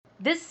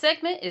This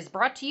segment is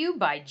brought to you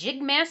by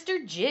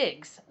Jigmaster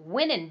Jigs.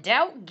 When in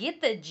doubt, get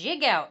the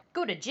jig out.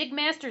 Go to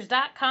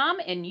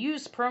jigmasters.com and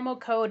use promo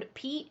code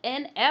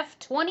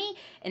PNF20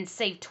 and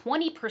save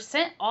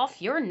 20%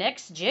 off your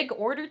next jig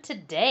order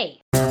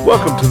today.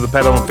 Welcome to the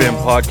Paddle and Fin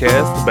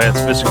Podcast, the Bass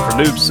Fishing for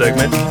Noobs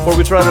segment, where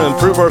we try to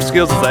improve our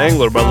skills as an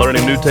angler by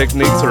learning new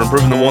techniques or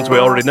improving the ones we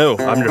already know.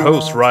 I'm your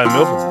host, Ryan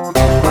Milford.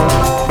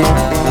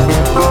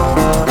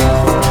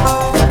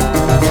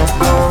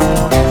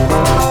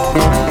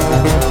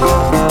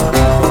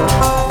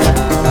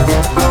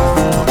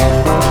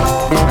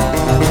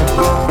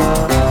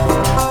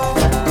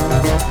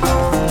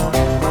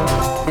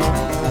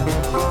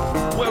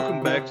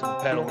 Welcome back to the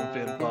Paddle and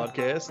Fin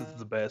Podcast. This is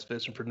the Bass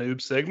Fishing for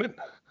Noobs segment.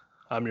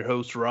 I'm your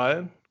host,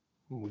 Ryan.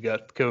 We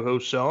got the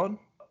co-host, Sean.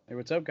 Hey,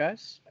 what's up,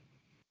 guys?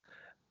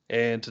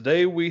 And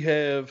today we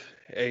have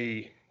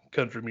a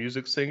country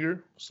music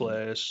singer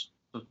slash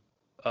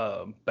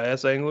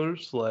bass angler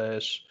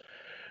slash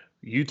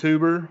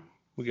YouTuber.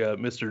 We got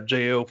Mr.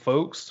 JL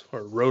Folks,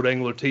 or Road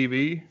Angler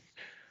TV.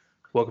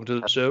 Welcome to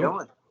the How's it show.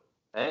 going?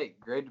 Hey,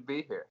 great to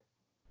be here.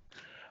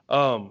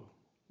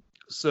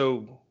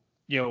 So,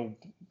 you know,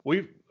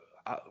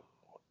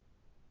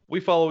 we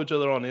follow each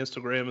other on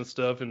Instagram and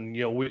stuff, and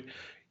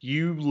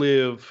you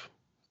live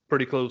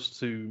pretty close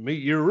to me.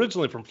 You're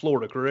originally from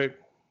Florida, correct?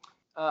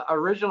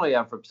 Originally,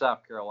 I'm from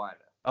South Carolina.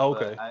 Oh,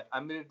 okay. I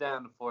moved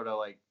down to Florida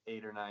like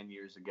 8 or 9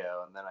 years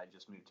ago, and then I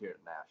just moved here to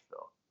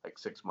Nashville like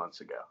 6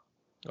 months ago.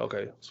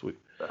 Okay, sweet.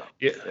 So,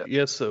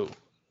 Yeah. So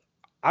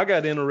I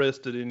got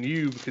interested in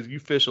you because you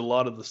fish a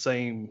lot of the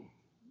same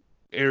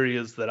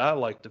areas that I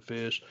like to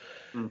fish,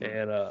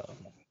 Mhm.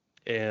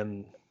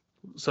 and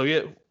so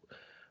yeah.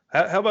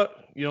 How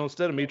about,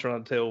 instead of me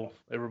trying to tell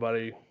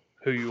everybody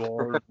who you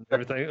are and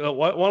everything,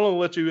 why don't I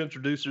let you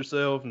introduce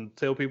yourself and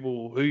tell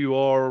people who you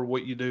are,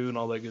 what you do, and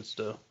all that good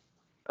stuff.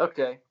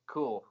 Okay,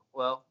 cool.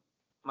 Well,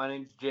 my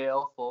name's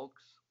JL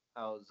Folks.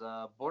 I was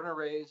born and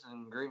raised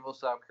in Greenville,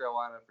 South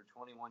Carolina for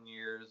 21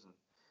 years, and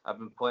I've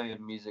been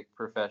playing music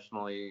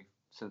professionally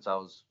since I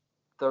was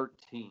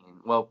 13.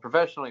 Well,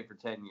 professionally for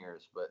 10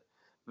 years, but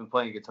I've been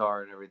playing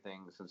guitar and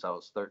everything since I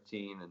was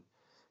 13, and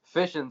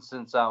fishing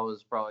since I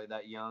was probably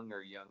that young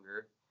or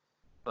younger.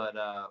 But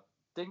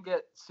didn't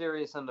get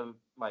serious into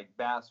like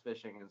bass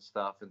fishing and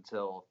stuff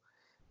until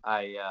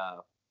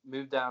I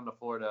moved down to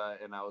Florida,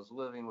 and I was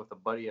living with a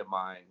buddy of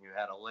mine who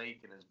had a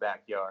lake in his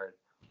backyard.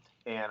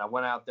 And I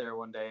went out there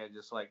one day and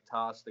just like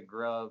tossed the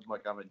grub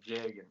like on a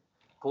jig and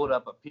pulled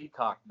up a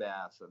peacock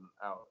bass. And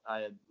I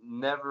had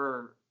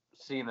never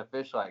seen a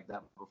fish like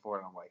that before.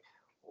 And I'm like,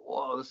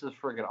 whoa, this is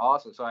freaking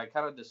awesome. So I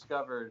kind of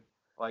discovered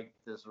like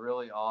this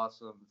really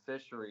awesome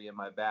fishery in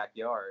my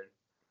backyard.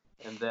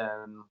 And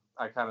then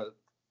I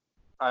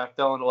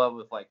fell in love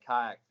with like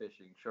kayak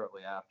fishing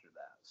shortly after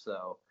that.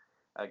 So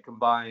I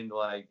combined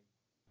like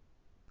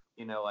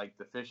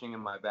the fishing in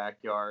my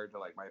backyard to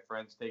like my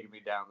friends taking me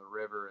down the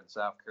river in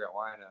South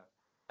Carolina.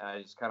 And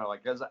I just kind of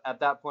like, because at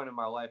that point in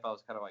my life, I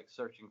was kind of like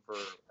searching for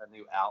a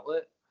new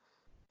outlet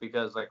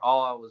because like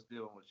all I was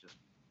doing was just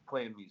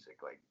playing music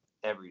like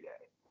every day.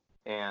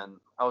 And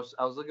I was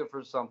looking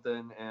for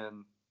something,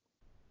 and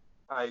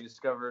I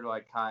discovered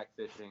like kayak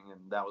fishing,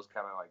 and that was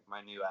kind of like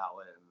my new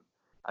outlet.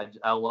 And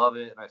I love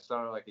it. And I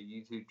started like a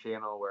YouTube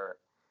channel where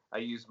I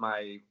use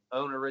my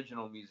own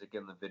original music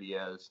in the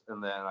videos,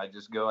 and then I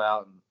just go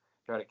out and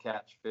try to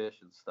catch fish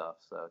and stuff.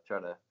 So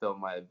try to film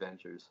my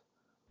adventures.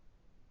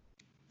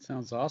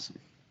 Sounds awesome.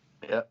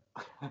 Yep.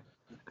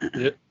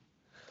 Yep.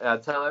 I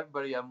tell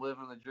everybody I'm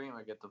living the dream.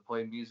 I get to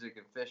play music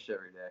and fish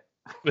every day.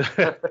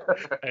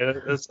 Hey,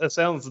 that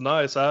sounds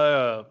nice.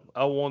 I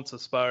once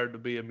aspired to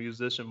be a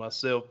musician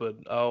myself, but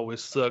I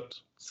always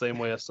sucked the same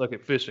way I suck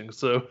at fishing.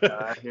 So,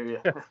 I hear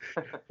you.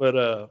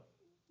 but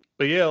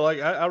yeah, like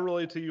I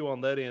relate to you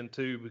on that end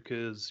too,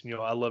 because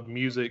I love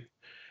music,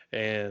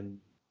 and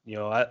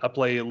I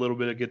play a little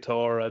bit of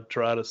guitar. I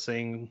try to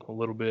sing a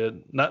little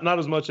bit, not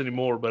as much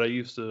anymore, but I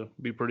used to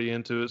be pretty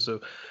into it.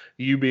 So,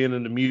 you being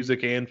into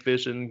music and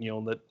fishing,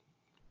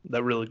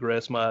 that really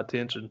grasped my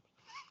attention.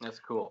 That's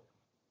cool.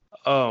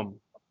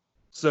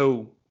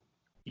 So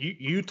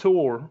you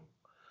tour,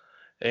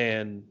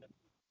 and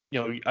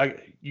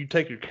you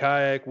take your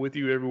kayak with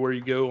you everywhere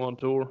you go on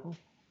tour.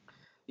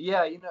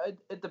 Yeah,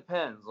 it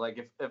depends.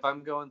 Like if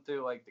I'm going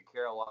through like the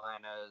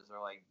Carolinas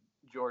or like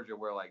Georgia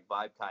where like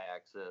Vibe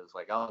Kayaks is,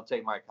 like I'll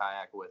take my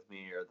kayak with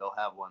me, or they'll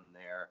have one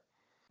there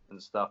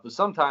and stuff. But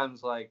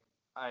sometimes like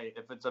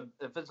if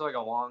it's like a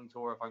long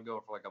tour, if I'm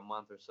going for like a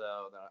month or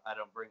so, then I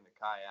don't bring the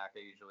kayak. I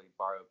usually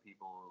borrow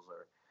people's,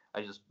 or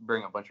I just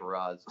bring a bunch of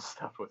rods and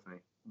stuff with me.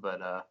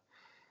 But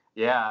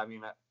yeah, I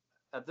mean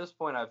at this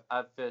point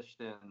I've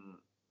fished in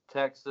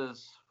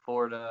Texas,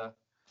 Florida,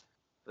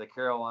 the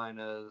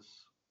Carolinas,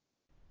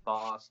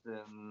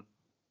 Boston,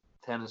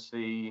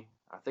 Tennessee,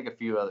 I think a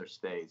few other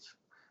states.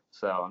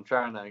 So I'm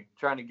trying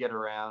to get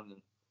around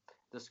and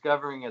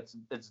discovering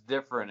it's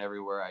different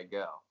everywhere I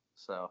go.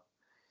 So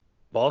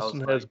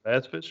Boston has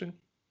bass fishing?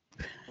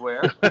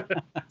 Where?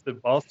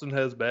 Boston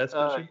has bass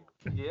fishing?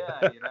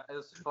 Yeah, it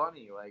was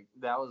funny. Like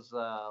that was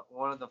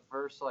one of the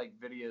first like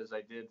videos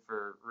I did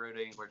for Road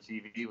Angler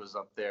TV was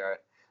up there.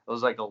 It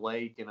was like a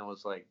lake, and it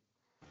was like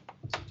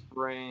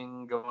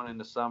spring going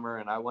into summer,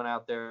 and I went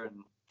out there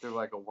and threw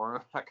like a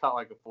worm. I caught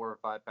like a 4 or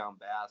 5 pound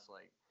bass,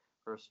 like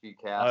first few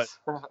Right. casts.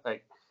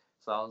 Like,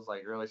 so I was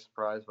like really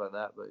surprised by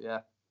that. But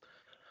yeah,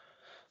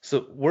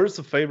 So, where's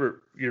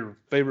your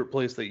favorite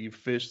place that you've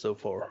fished so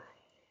far?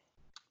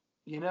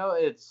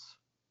 it's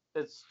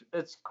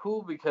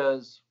cool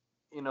because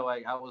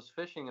like I was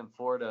fishing in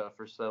Florida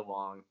for so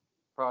long,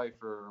 probably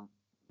for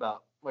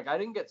about like I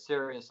didn't get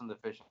serious into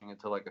fishing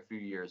until like a few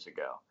years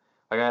ago.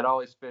 Like I'd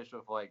always fished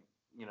with like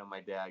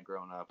my dad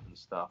growing up and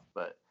stuff,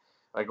 but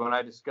like when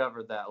I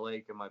discovered that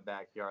lake in my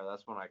backyard,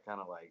 that's when I kind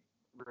of like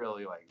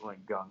really like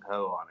went gung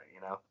ho on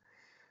it.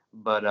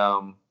 But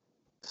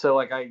so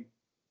like I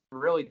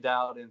really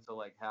dialed into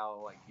like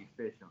how like you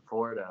fish in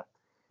Florida,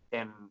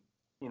 and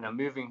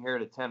moving here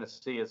to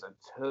Tennessee is a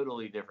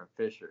totally different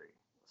fishery.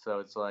 So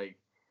it's like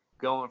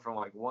going from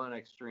like one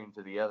extreme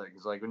to the other,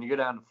 because like when you go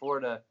down to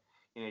Florida,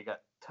 you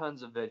got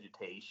tons of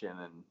vegetation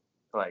and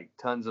like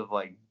tons of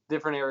like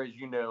different areas.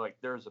 Like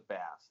there's a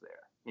bass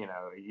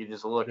there. You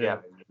just look Yeah. at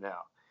it and.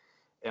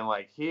 And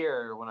like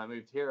here, when I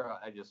moved here,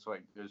 I just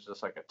like there's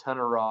just like a ton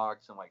of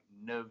rocks and like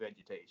no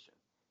vegetation.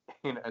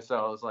 So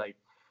I was like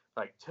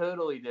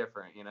totally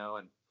different.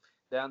 And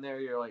down there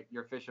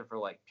you're fishing for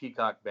like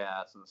peacock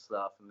bass and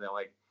stuff, and then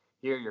like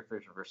here you're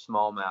fishing for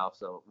smallmouth,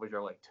 so which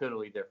are like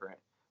totally different,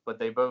 but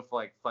they both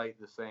like fight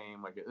the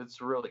same. Like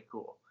it's really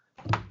cool.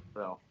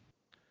 So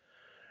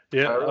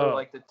Yeah. I really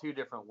like the two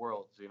different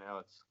worlds.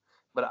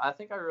 But I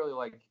think I really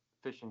like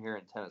fishing here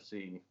in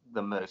Tennessee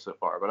the most so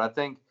far. But I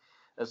think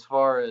as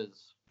far as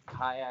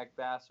kayak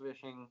bass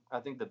fishing, I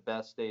think the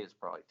best state is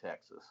probably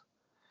Texas.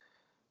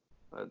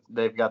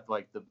 They've got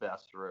like the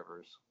best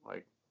rivers,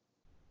 like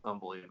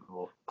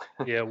unbelievable.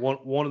 Yeah,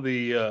 one of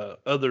the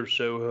other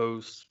show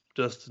hosts,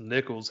 Justin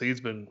Nichols,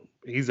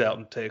 he's out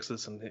in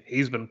Texas and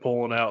he's been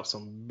pulling out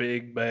some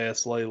big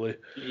bass lately.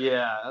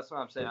 Yeah, that's what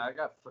I'm saying. I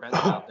got friends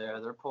out there.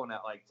 They're pulling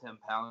out like 10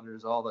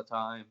 pounders all the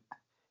time.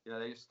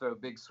 They just throw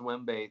big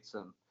swim baits,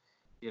 and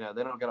they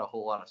don't got a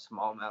whole lot of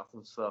smallmouth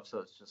and stuff, so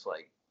it's just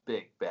like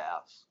big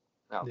bass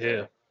out Yeah,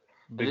 there.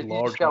 And big you just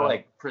large got mouth.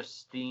 like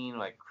pristine,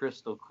 like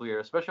crystal clear,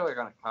 especially like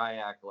on a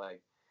kayak.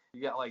 Like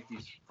you got like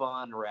these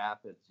fun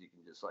rapids you can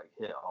just like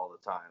hit all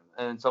the time,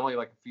 and it's only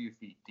like a few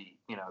feet deep.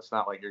 It's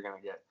not like you're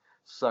gonna get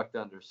sucked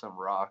under some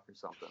rock or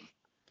something.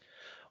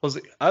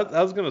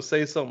 I was gonna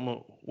say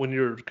something when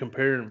you're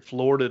comparing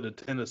Florida to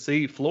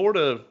Tennessee.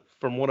 Florida,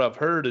 from what I've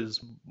heard,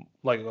 is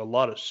like a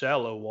lot of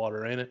shallow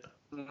water, ain't it?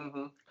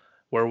 Hmm.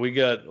 Where we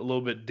got a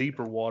little bit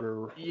deeper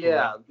water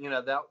Yeah,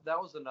 around. that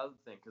was another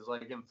thing, because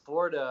like in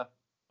Florida,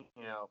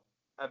 you know,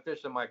 I fish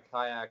in my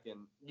kayak, and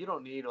you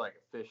don't need like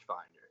a fish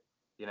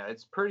finder.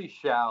 It's pretty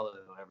shallow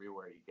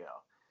everywhere you go.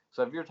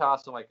 So if you're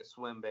tossing like a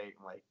swim bait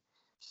in like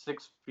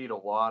 6 feet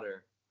of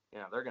water,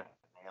 they're gonna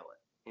nail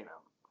it.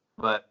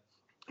 But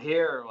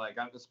here, like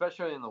I'm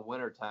especially in the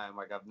wintertime,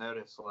 like I've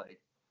noticed like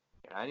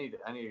I need to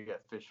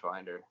get a fish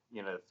finder,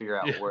 to figure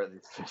Yeah, out where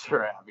these fish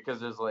are at, because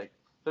there's like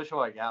especially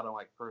like out on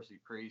like Percy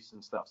Priest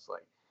and stuff. It's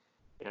like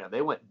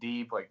they went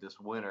deep like this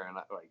winter, and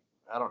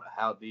I don't know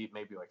how deep,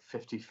 maybe like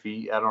 50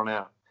 feet. I don't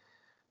know,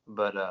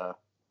 but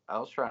I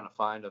was trying to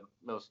find them.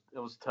 It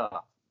was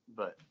tough,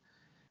 but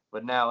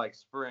now like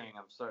spring,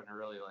 I'm starting to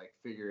really like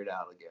figure it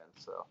out again.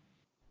 So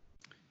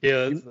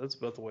yeah, You, that's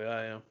about the way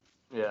I am.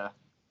 yeah,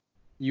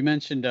 you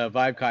mentioned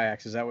Vibe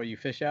kayaks. Is that what you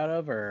fish out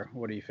of, or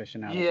what are you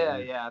fishing out of yeah, over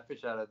there? yeah. I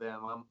fish out of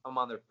them. I'm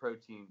on their pro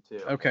team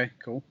too. Okay,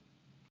 cool.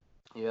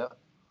 Yeah,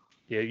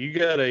 Yeah, you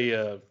got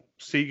a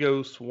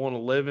Seaghost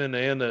 111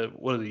 and a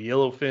what are the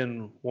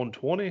Yellowfin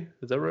 120?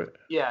 Is that right?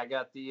 yeah. I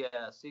got the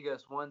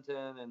Seagus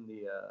 110 and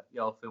the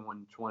Yellowfin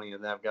 120,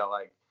 and then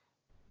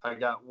I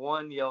got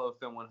one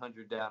Yellowfin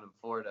 100 down in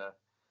Florida,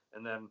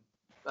 and then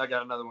I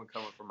got another one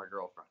coming from my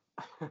girlfriend.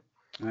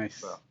 Nice.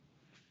 So,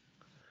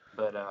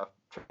 but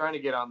trying to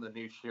get on the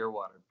new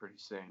Shearwater pretty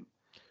soon.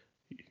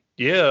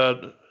 Yeah,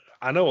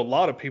 I know a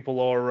lot of people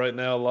are right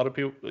now. A lot of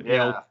people,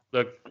 Yeah,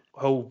 the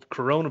whole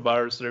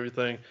coronavirus and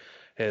everything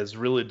has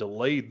really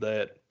delayed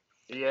that.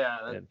 yeah,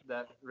 And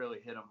that really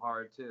hit them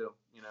hard too.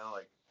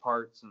 Like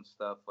parts and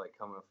stuff like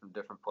coming from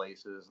different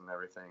places and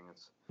everything.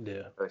 It's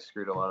yeah. really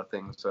screwed a lot of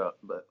things up.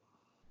 But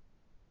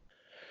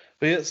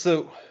yeah,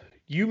 so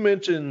you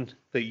mentioned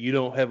that you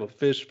don't have a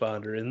fish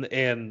finder,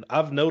 and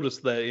I've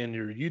noticed that in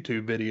your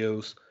YouTube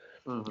videos,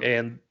 Mhm.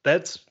 and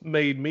that's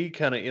made me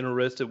kind of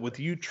interested with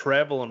you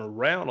traveling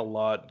around a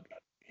lot,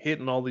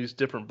 hitting all these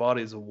different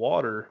bodies of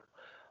water.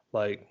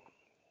 Like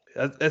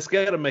that's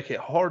got to make it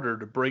harder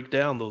to break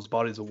down those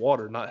bodies of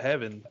water, not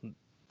having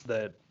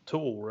that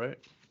tool, right?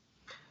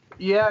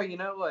 Yeah,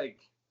 like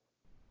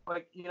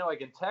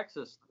in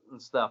Texas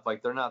and stuff,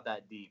 like they're not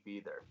that deep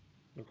either.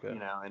 Okay.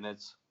 And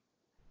it's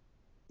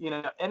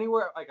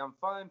anywhere like I'm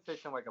fine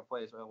fishing like a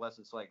place unless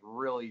it's like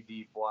really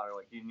deep water,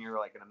 like you're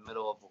like in the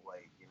middle of a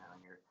lake, and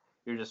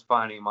you're just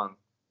finding them on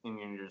and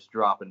you're just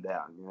dropping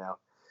down.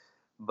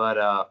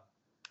 But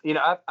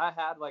I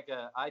had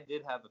I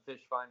did have a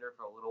fish finder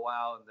for a little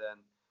while, and then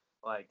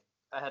like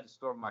I had to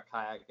store my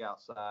kayak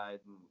outside,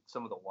 and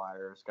some of the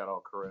wires got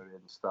all corroded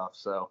and stuff.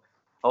 So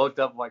I looked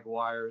up like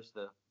wires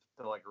to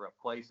like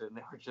replace it, and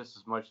they were just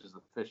as much as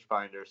the fish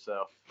finder.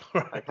 So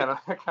I kind of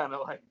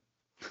like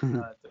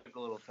took a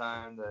little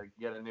time to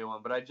get a new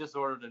one, but I just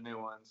ordered a new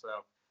one, so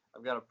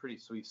I've got a pretty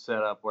sweet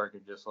setup where I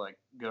could just like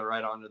go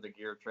right onto the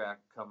gear track,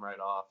 come right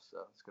off. So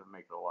it's gonna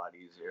make it a lot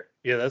easier.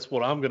 Yeah, that's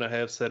what I'm gonna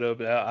have set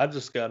up. I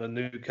just got a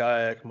new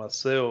kayak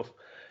myself,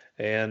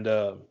 and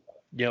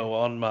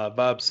on my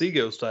Vibe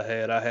Seaghost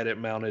I had it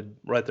mounted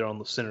right there on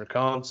the center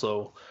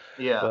console.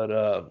 Yeah.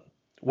 But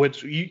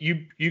which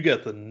you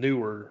got the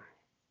newer,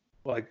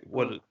 like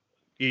what?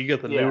 You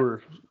got the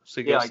newer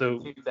Seaghost. Yeah, like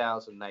the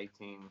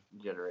 2019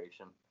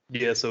 generation.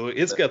 Yeah, so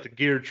it's got the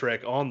gear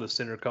track on the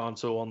center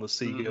console on the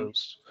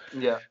Seaghost.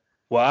 Yeah.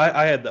 Well,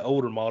 I had the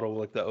older model,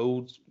 like the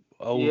old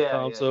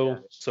console, yeah.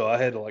 so I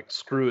had to like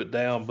screw it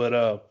down. But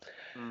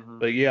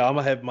yeah, I'm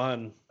gonna have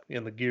mine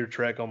in the gear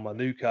track on my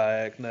new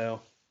kayak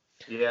now.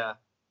 Yeah.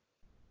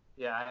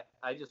 Yeah,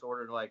 I just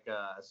ordered like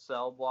a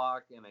cell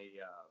block and a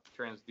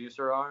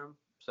transducer arm,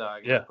 so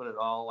I can put it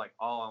all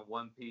on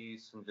one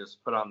piece and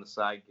just put on the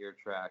side gear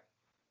track,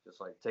 just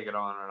like take it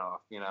on and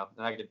off,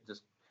 and I could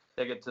just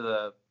take it to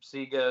the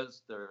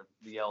Seaghost or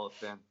the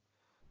Elephant,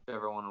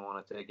 whichever one I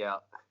want to take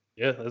out.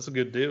 Yeah, that's a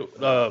good deal.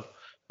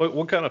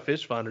 What kind of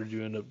fish finder did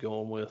you end up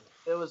going with?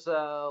 It was a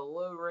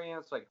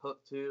Lowrance, like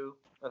Hook 2,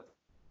 I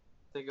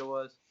think it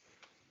was.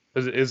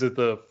 Is it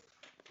the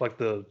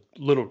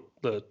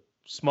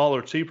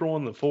smaller, cheaper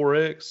one, the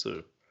 4X?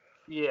 Or?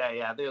 Yeah,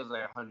 I think it was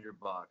like $100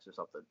 or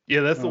something. Yeah,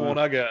 that's the one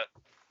I got.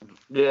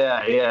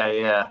 Yeah.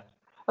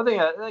 I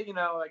think like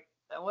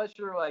unless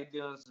you're like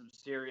doing some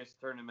serious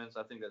tournaments,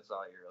 I think that's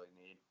all you really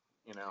need.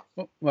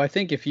 Well, I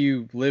think if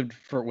you lived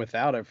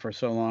without it for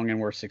so long and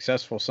were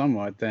successful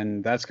somewhat,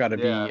 then that's got to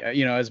be,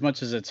 as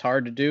much as it's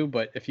hard to do,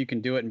 but if you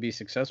can do it and be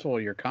successful,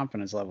 your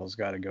confidence level's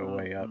got to go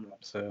way up.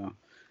 So.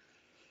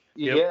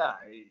 Yeah,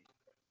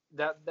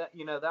 that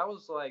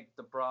was like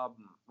the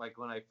problem. Like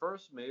when I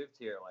first moved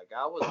here, like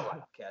I was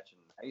like catching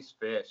nice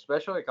fish,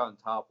 especially like on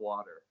top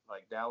water.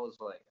 Like that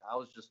was like I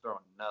was just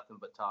throwing nothing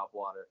but top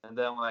water. And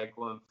then like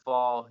when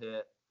fall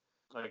hit,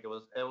 like it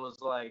was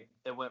like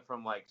it went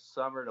from like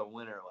summer to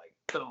winter, like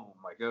boom,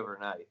 like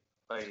overnight.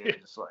 Like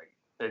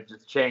it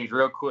just changed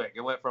real quick.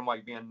 It went from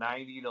like being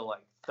 90 to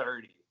like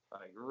 30,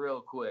 like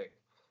real quick.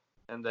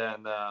 And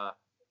then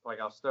like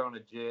I was throwing a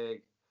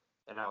jig,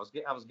 and I was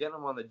getting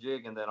them on the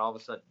jig, and then all of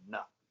a sudden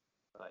nothing.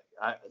 Like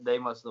they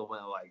must have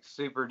went like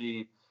super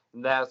deep,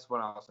 and that's when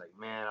I was like,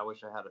 man, I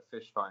wish I had a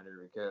fish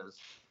finder, because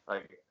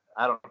like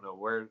I don't know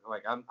where.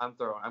 Like I'm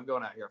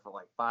going out here for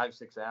like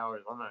 5-6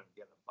 hours. I'm not even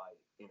getting a bite,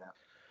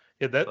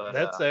 Yeah,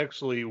 that's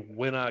actually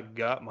when I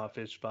got my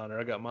fish finder.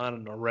 I got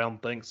mine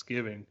around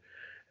Thanksgiving,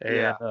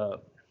 and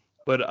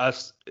but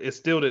it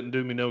still didn't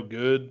do me no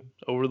good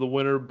over the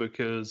winter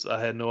because I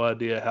had no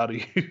idea how to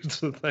use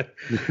the thing.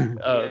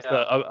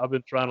 So I've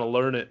been trying to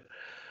learn it.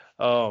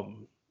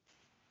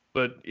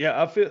 But yeah,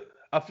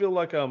 I feel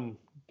like I'm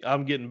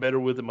getting better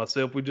with it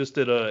myself. We just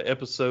did a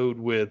episode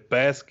with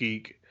Bass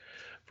Geek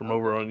from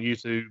over on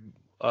YouTube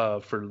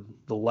for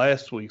the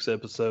last week's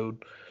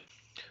episode.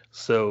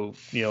 So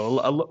he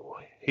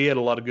had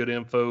a lot of good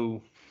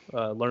info.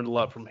 Learned a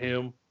lot from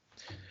him.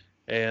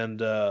 And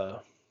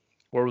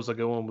where was I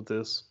going with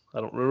this? I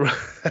don't remember.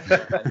 I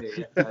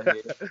hate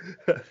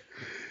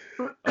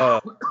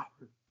it.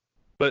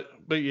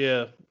 But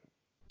yeah.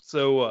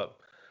 So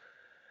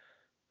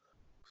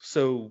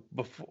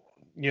before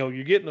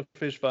you're getting a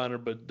fish finder,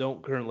 but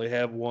don't currently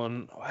have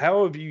one.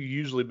 How have you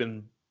usually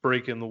been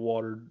breaking the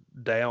water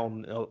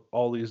down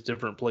all these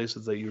different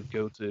places that you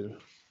go to?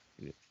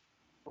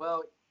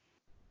 Well,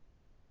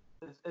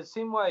 it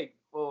seemed like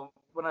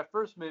when I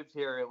first moved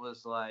here, it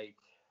was like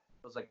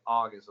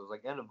August. It was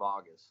like end of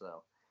August.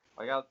 So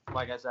like I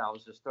said, I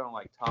was just throwing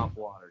like top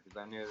water because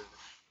I knew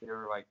they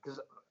were like, because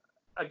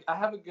I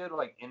have a good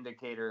like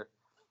indicator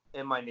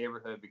in my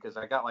neighborhood because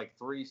I got like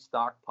 3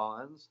 stock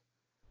ponds.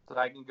 So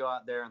I can go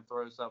out there and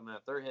throw something. And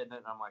if they're hitting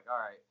it, I'm like, all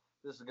right,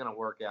 this is going to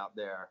work out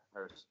there.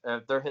 Or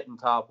if they're hitting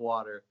top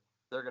water,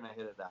 they're going to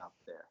hit it out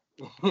there.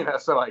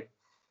 So like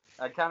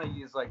I kind of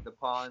use like the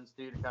ponds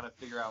too to kind of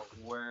figure out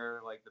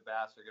where like the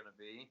bass are going to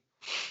be.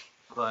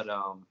 But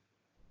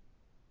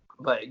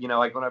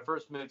like when I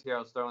first moved here, I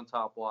was throwing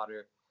top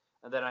water,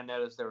 and then I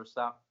noticed they were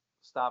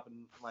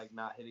stopping, like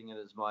not hitting it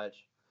as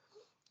much.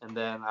 And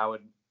then I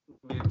would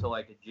move to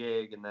like a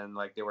jig, and then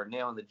like they were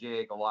nailing the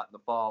jig a lot in the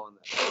fall, and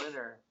the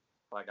winter,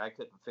 like I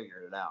couldn't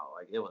figure it out.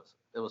 Like it was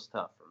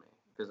tough for me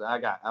because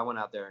I went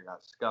out there and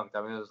got skunked.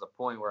 I mean, it was the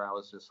point where I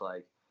was just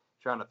like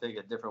trying to think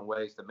of different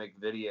ways to make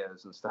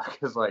videos and stuff.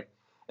 Cause like,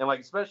 and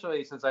like,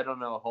 especially since I don't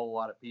know a whole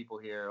lot of people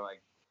here,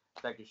 like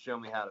that could show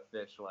me how to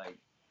fish, like,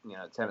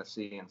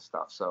 Tennessee and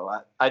stuff. So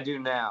I do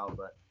now,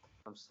 but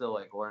I'm still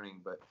like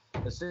learning. But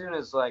as soon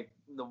as like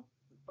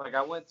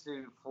I went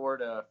to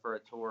Florida for a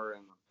tour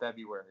in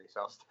February. So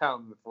I was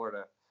down in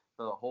Florida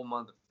for the whole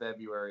month of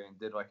February and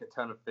did like a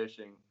ton of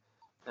fishing.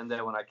 And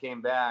then when I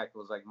came back, it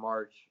was like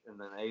March and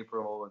then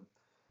April, and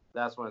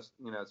that's when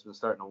it's been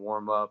starting to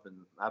warm up, and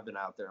I've been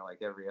out there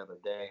like every other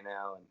day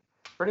now, and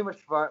pretty much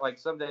like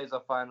some days I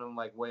find them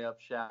like way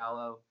up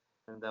shallow,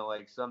 and then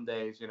like some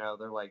days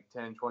they're like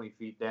 10, 20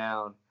 feet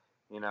down,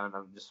 and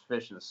I'm just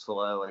fishing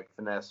slow, like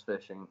finesse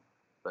fishing,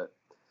 but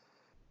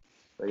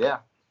yeah,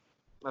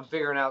 I'm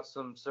figuring out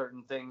some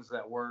certain things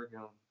that work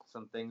and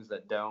some things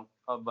that don't,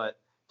 but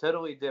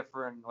totally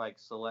different like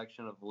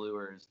selection of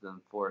lures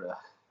than Florida.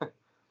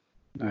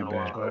 I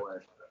bet.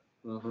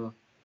 Mm-hmm.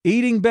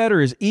 Eating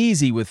better is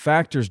easy with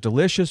Factor's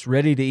delicious,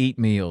 ready-to-eat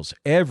meals.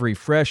 Every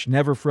fresh,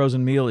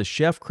 never-frozen meal is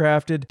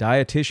chef-crafted,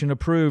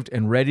 dietitian-approved,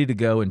 and ready to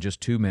go in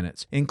just 2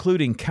 minutes,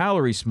 including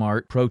Calorie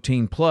Smart,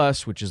 Protein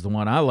Plus, which is the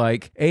one I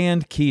like,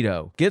 and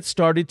Keto. Get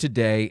started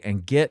today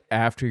and get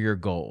after your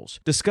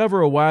goals.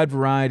 Discover a wide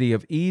variety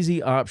of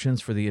easy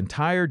options for the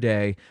entire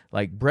day,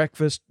 like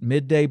breakfast,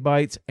 midday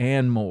bites,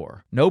 and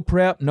more. No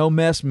prep, no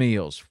mess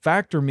meals.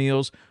 Factor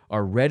meals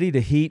are ready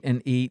to heat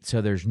and eat,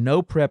 so there's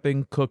no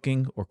prepping,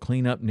 cooking, or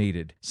cleanup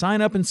needed. Sign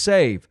up and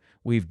save.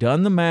 We've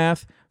done the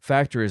math.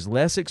 Factor is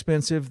less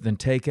expensive than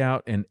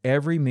takeout, and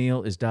every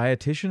meal is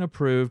dietitian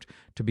approved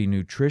to be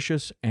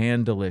nutritious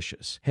and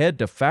delicious. Head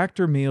to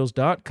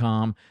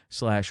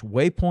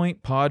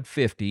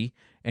factormeals.com/waypointpod50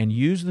 and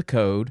use the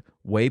code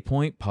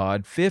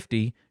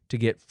waypointpod50 to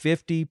get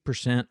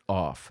 50%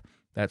 off.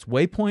 That's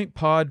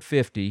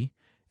waypointpod50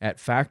 at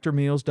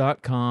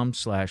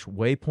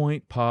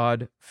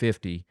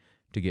factormeals.com/waypointpod50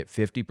 to get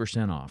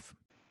 50% off.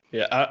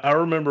 Yeah, I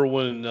remember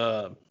when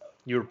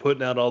you were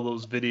putting out all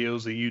those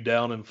videos of you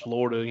down in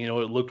Florida. It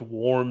looked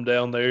warm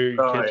down there.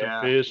 You're catching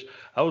fish.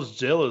 I was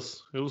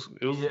jealous. It was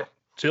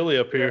chilly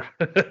up here.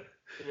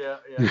 Yeah.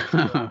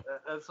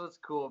 That's what's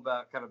cool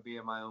about kind of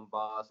being my own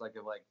boss. Like,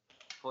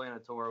 playing a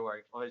tour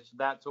where,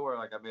 that tour,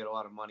 like, I made a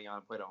lot of money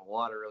on, played on a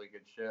lot of really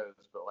good shows.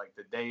 But, like,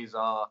 the days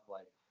off,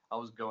 like, I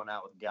was going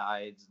out with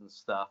guides and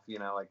stuff,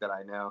 like that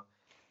I know.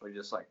 We're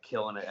just, like,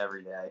 killing it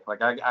every day.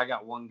 Like, I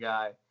got one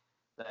guy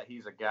that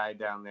he's a guide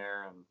down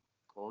there, and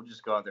we'll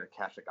just go out there and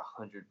catch, like,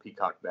 100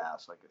 peacock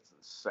bass. Like, it's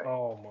insane.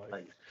 Oh, my.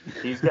 Like,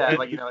 he's got,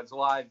 like, it's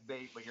live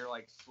bait, but you're,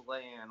 like,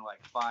 slaying,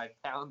 like,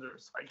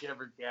 5-pounders, like,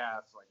 every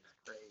cast. Like, it's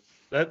crazy.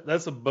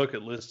 That's a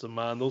bucket list of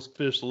mine. Those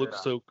fish look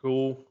so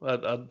cool.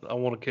 I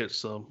want to catch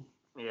some.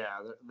 Yeah,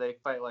 they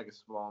fight like a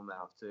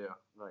smallmouth, too.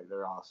 Like,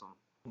 they're awesome.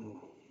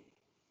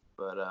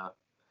 But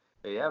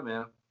yeah,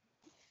 man.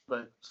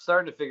 But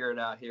starting to figure it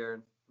out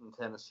here in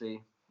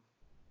Tennessee.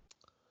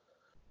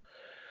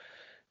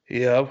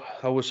 Yeah,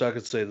 I wish I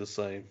could say the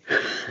same.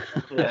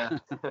 Yeah.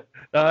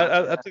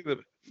 I think that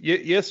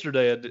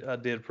yesterday I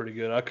did pretty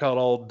good. I caught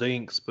all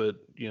dinks, but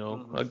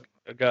I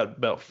got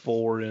about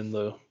 4 in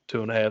the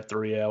 2.5,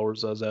 3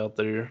 hours I was out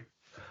there.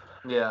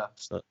 Yeah.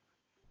 So,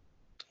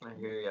 I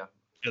hear you.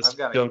 It's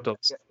skunked on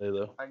Sunday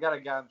though. I got a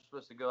guy I'm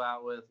supposed to go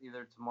out with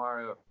either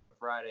tomorrow or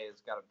Friday.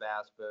 That's got a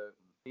bass boat.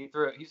 He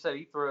said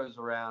he throws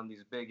around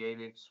these big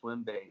 8-inch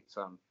swim baits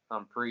on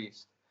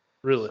Priest.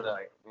 Really? So,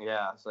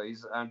 yeah. So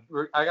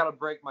I got to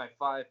break my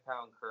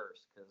 5-pound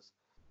curse because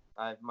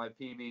my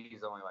PB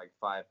is only like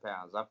 5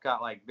 pounds. I've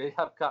got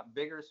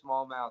bigger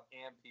smallmouth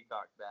and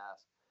peacock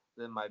bass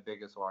than my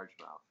biggest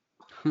largemouth.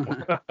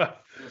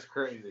 It's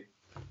crazy.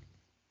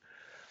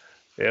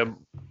 Yeah,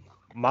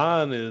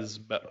 mine is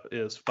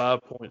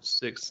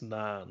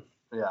 5.69.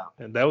 Yeah.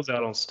 And that was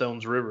out on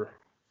Stones River.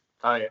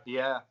 Oh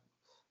yeah.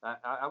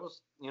 I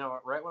was,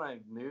 right when I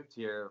moved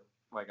here,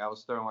 like I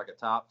was throwing like a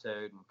top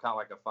toad and caught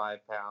like a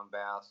 5-pound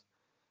bass,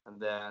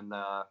 and then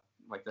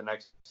like the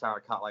next time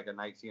I caught like a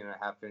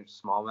 19.5-inch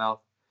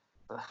smallmouth.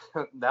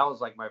 That was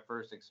like my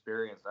first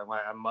experience.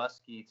 I'm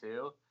musky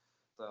too,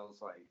 so I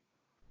was like,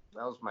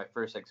 that was my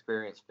first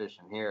experience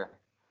fishing here.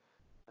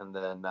 And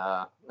then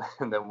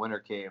winter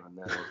came, and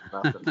then it was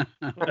nothing.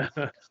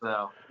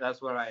 So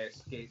that's when I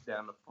escaped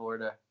down to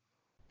Florida.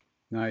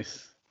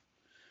 Nice.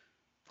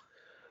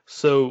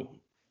 So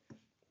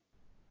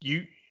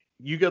you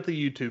got the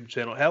YouTube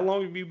channel. How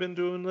long have you been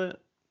doing that?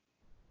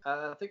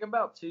 I think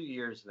about 2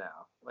 years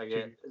now. Like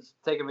it's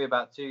taken me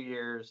about 2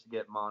 years to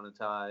get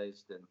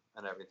monetized and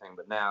everything,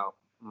 but now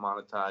I'm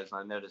monetized. And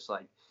I noticed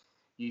like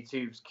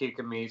YouTube's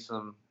kicking me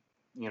some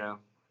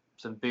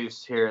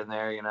boosts here and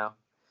there,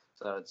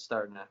 So it's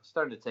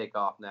starting to take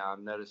off now.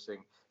 I'm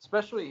noticing,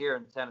 especially here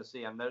in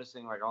Tennessee, I'm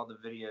noticing like all the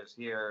videos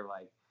here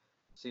like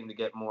seem to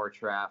get more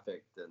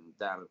traffic than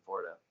down in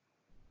Florida.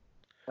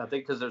 I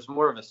think because there's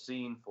more of a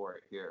scene for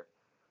it here.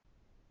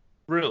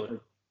 Really?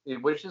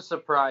 Which is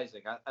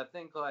surprising. I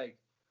think like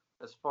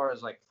as far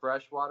as like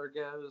freshwater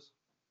goes,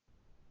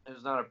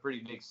 there's not a pretty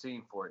big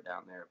scene for it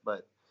down there.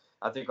 But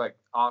I think like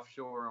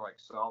offshore, like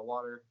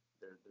saltwater,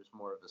 there's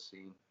more of a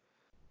scene.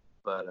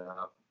 But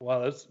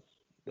wow,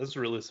 that's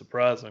really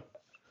surprising.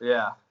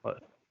 Yeah.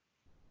 But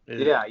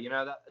yeah,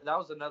 that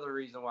was another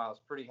reason why I was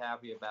pretty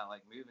happy about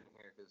like moving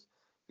here, because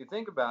if you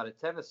think about it,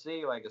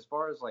 Tennessee, like as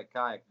far as like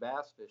kayak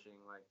bass fishing,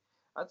 like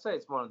I'd say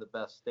it's one of the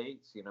best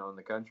states, in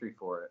the country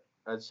for it.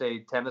 I'd say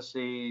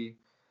Tennessee,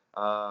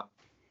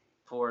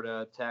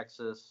 Florida,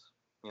 Texas,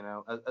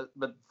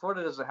 But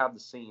Florida doesn't have the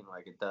scene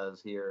like it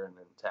does here and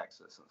in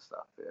Texas and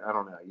stuff. I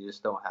don't know. You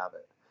just don't have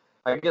it.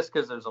 I guess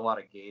because there's a lot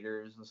of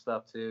gators and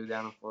stuff too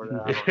down in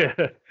Florida. I don't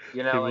know.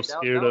 Yeah. Like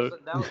People scared of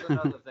that was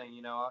another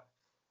thing.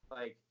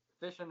 Like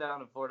fishing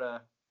down in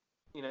Florida.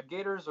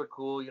 Gators are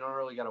cool. You don't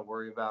really got to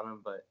worry about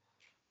them, but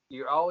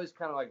you're always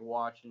kind of like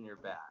watching your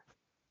back.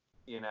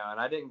 And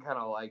I didn't kind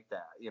of like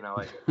that.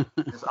 Like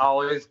it's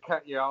always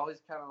you're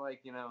always kind of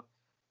like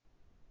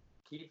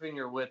keeping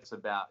your wits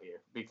about you,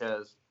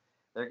 because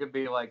there could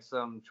be like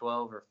some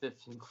 12 or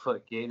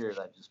 15-foot gator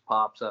that just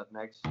pops up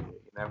next to you.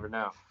 You never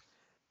know.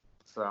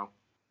 So.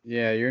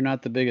 Yeah, you're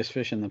not the biggest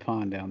fish in the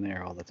pond down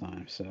there all the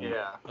time. So.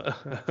 Yeah.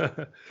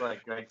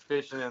 like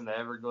fishing in the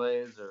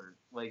Everglades or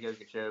Lake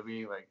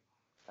Okeechobee, like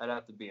I'd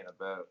have to be in a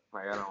boat.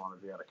 Like I don't want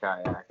to be on a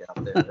kayak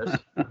out there. There's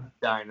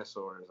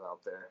dinosaurs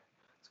out there.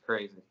 It's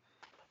crazy.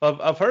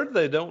 I've heard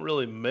they don't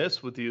really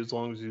mess with you as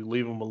long as you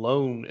leave them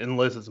alone,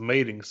 unless it's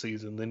mating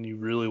season. Then you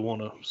really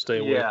want to stay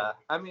away. Yeah,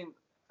 I mean,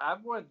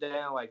 I've went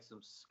down like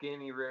some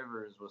skinny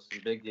rivers with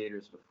some big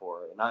gators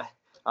before, and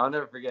I'll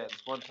never forget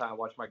this one time I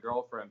watched my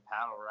girlfriend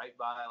paddle right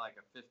by like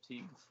a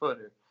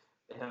 15-footer,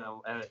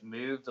 and it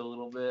moved a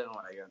little bit.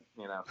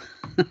 And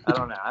I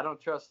don't know. I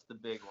don't trust the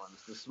big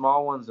ones. The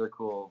small ones are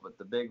cool, but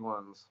the big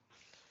ones,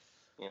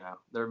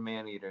 they're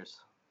man eaters.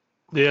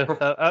 Yeah,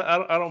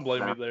 I don't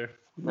blame you there.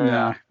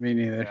 Yeah, me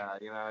neither.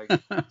 Yeah,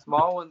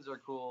 small ones are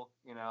cool.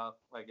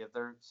 Like if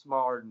they're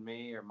smaller than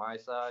me or my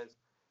size,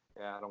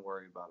 yeah, I don't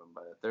worry about them.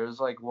 But if there's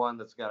like one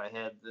that's got a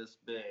head this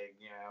big,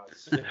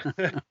 it's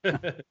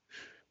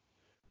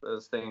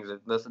those things.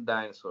 That's a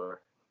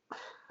dinosaur.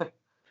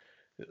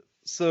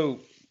 So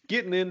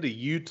getting into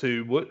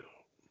YouTube, what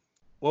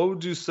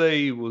would you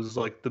say was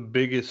like the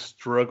biggest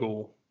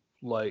struggle,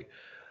 like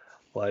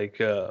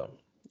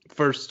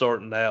first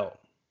starting out?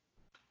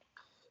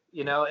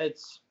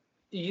 It's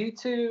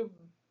YouTube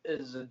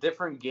is a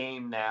different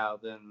game now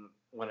than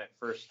when it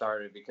first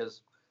started, because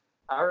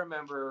I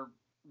remember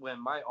when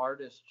my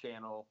artist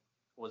channel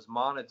was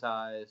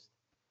monetized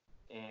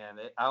and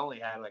I only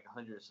had like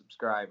 100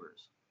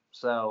 subscribers.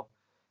 So,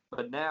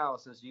 but now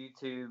since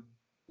YouTube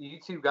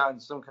got in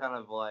some kind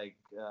of like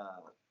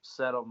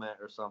settlement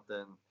or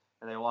something,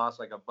 and they lost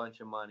like a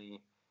bunch of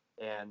money,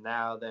 and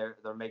now they're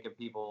making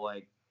people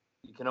like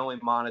you can only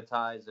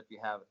monetize if you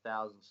have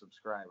 1,000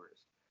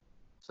 subscribers.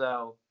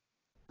 So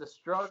the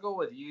struggle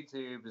with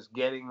YouTube is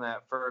getting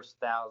that first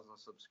 1,000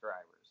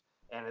 subscribers,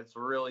 and it's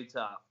really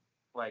tough.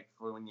 Like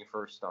for when you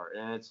first start,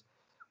 and it's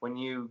when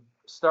you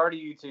start a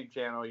YouTube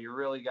channel, you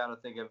really got to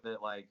think of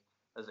it like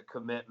as a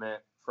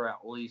commitment for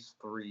at least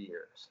 3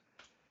 years,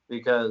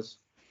 because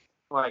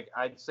like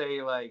I'd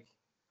say like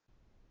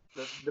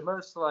the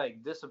most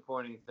like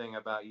disappointing thing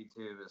about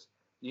YouTube is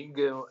you can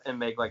go and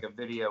make like a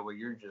video where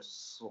you're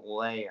just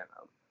slaying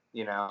them,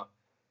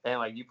 and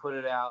like you put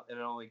it out and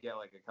it only get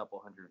like a couple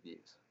hundred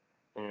views,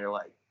 and you're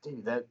like,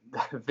 dude, that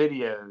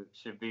video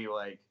should be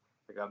like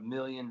 1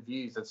 million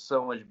views. That's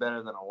so much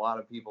better than a lot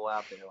of people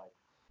out there. Like,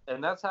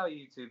 and that's how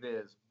YouTube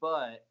is.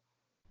 But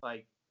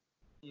like,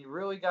 you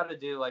really got to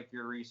do like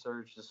your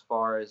research as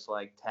far as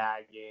like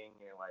tagging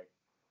and like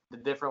the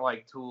different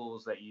like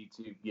tools that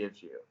YouTube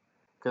gives you.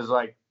 Because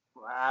like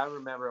I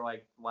remember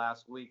like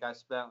last week I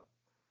spent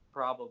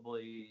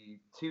probably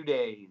 2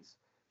 days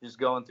just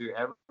going through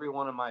every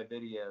one of my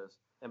videos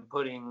and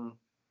putting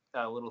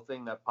a little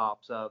thing that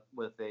pops up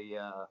with a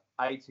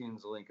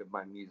iTunes link of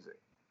my music.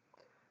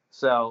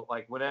 So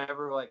like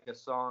whenever like a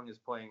song is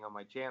playing on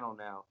my channel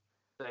now,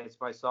 say it's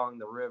my song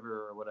The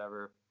River or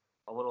whatever,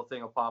 a little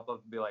thing will pop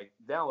up and be like,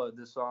 download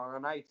this song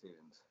on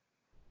iTunes,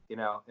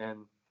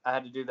 and I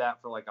had to do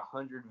that for like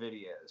 100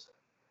 videos,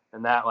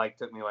 and that like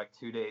took me like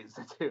 2 days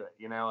to do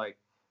it, like,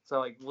 so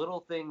like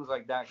little things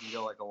like that can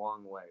go like a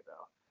long way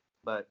though.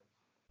 But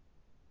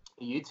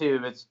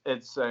YouTube,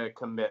 it's a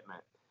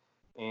commitment,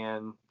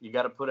 and you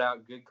got to put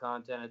out good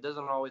content. It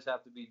doesn't always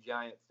have to be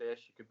giant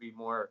fish. It could be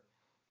more,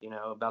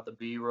 about the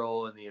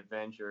B-roll and the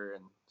adventure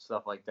and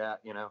stuff like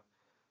that,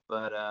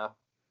 But,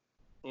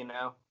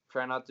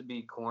 try not to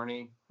be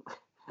corny.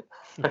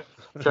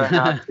 Try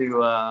not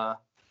to,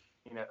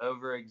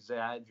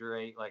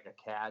 over-exaggerate like a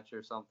catch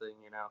or something,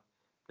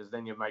 because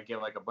then you might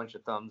get like a bunch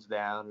of thumbs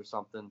down or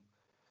something.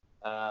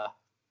 I'm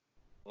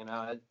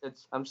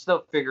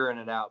still figuring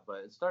it out,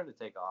 but it's starting to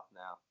take off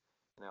now.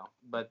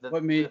 But the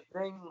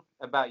thing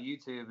about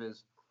YouTube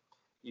is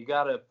you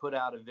got to put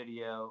out a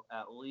video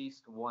at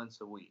least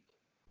once a week.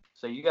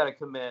 So you got to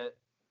commit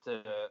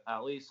to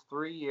at least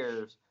 3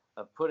 years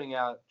of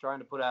trying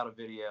to put out a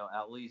video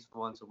at least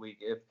once a week.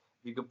 If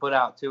you could put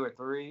out 2 or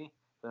 3,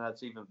 then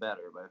that's even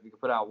better. But if you could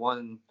put out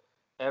one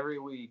every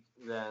week,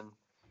 then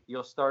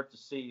you'll start to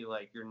see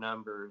like your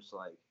numbers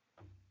like,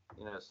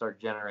 start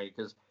generating,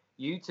 because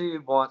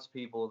YouTube wants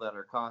people that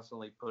are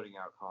constantly putting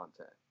out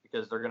content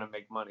because they're going to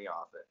make money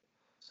off it.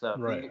 So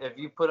right. if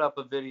you put up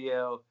a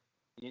video,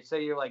 you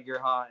say you're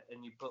hot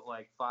and you put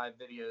like 5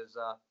 videos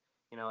up,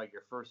 like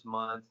your first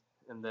month,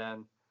 and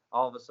then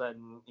all of a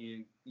sudden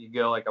you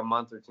go like a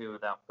month or 2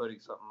 without putting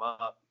something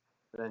up,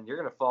 then you're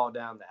gonna fall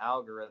down the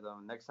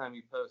algorithm. Next time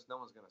you post, no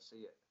one's gonna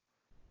see it.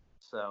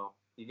 So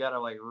you gotta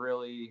like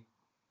really,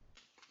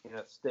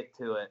 stick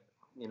to it.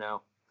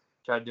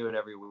 Try to do it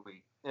every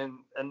week. And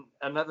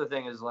another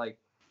thing is like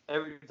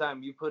every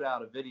time you put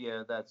out a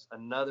video, that's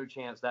another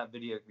chance that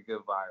video could go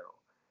viral.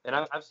 And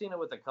I've seen it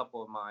with a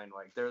couple of mine.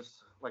 Like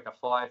there's like a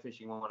fly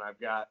fishing one I've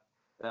got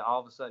that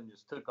all of a sudden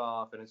just took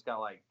off, and it's got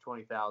like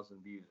 20,000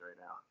 views right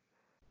now.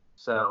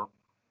 So,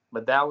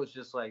 but that was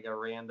just like a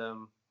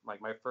random,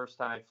 like my first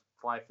time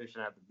fly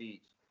fishing at the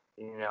beach,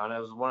 and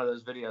it was one of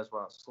those videos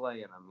where I was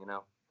slaying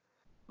them,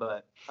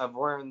 But I've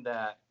learned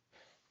that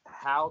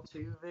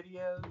how-to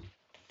videos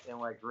and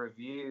like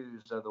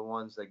reviews are the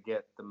ones that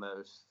get the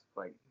most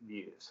like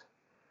views.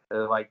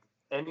 They're like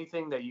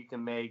anything that you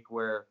can make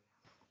where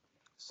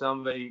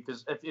somebody,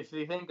 because if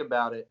you think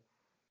about it,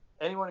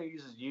 anyone who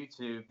uses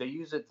YouTube, they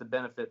use it to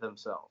benefit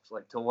themselves,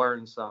 like to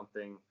learn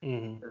something.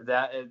 Mm-hmm.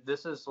 That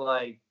this is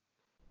like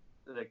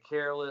the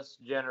careless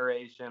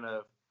generation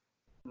of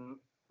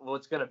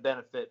what's going to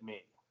benefit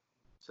me.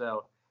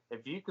 So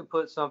if you could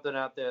put something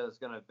out there that's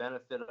going to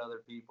benefit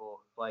other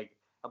people, like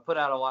I put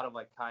out a lot of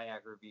like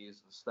kayak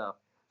reviews and stuff.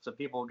 So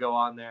people go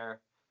on there,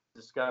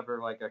 discover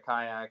like a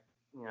kayak,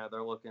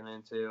 they're looking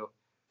into,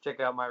 check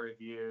out my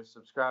reviews,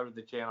 subscribe to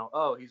the channel.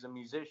 Oh, he's a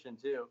musician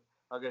too.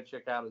 I'll go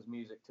check out his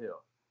music too.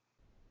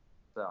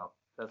 So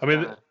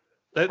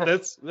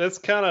that's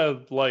kind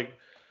of like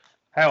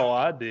how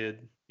I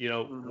did,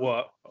 Mm-hmm.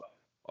 what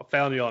I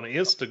found you on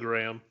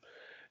Instagram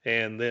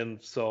and then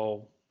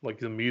saw like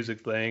the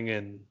music thing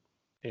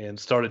and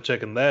started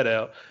checking that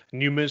out.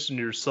 And you mentioned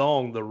your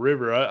song, The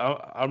River.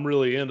 I'm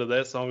really into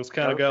that song. It's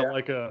kind of got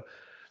like a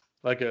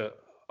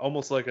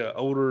almost like a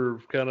older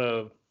kind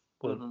of,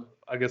 Mm-hmm.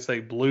 I guess say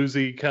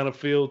bluesy kind of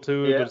feel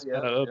to it, but it's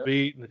kind of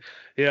upbeat. And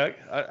yeah,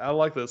 I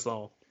like that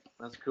song.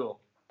 That's cool.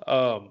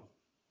 What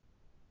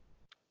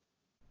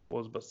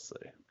was I about to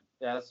say?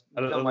 Yeah, it's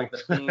become like the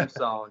theme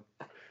song.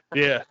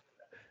 Yeah.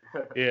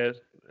 Yeah.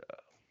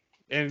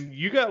 And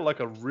you got like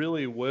a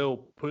really well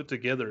put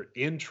together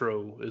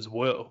intro as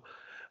well.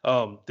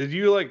 Did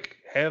you like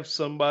have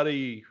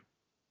somebody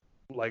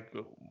like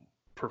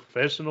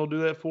professional do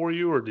that for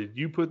you, or did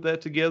you put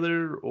that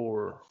together,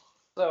 or?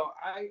 So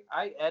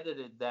I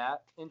edited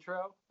that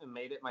intro and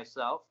made it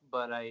myself,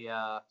 but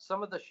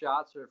some of the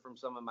shots are from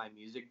some of my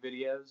music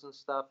videos and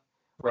stuff,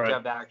 which Right.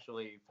 I've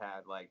actually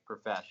had like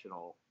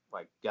professional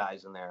like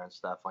guys in there and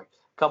stuff, like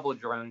a couple of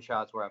drone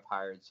shots where I've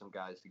hired some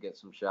guys to get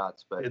some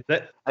shots, but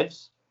I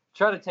just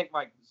try to take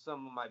like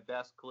some of my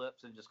best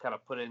clips and just kind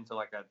of put it into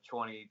like a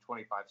 20-25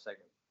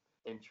 second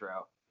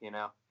intro,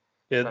 Yeah.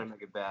 Try to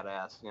make it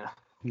badass,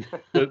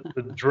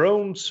 The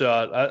drone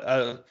shot,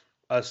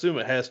 I assume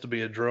it has to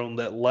be a drone.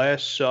 That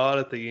last shot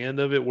at the end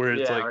of it, where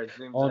it's like it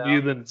zooms on out.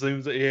 you, then it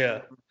zooms.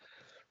 Yeah,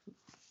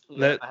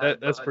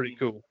 that's pretty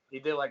cool. He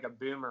did like a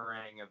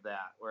boomerang of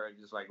that, where it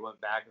just like went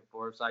back and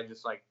forth. So I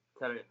just like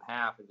cut it in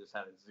half and just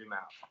had it zoom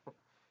out.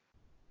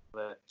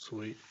 But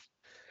sweet.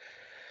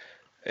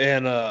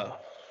 And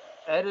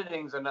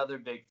editing's another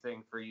big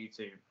thing for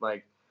YouTube.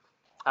 Like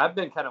I've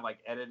been kind of like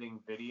editing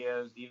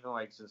videos, even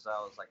like since I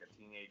was like a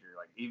teenager,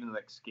 like even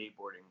like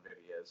skateboarding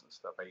videos and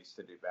stuff I used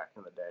to do back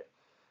in the day.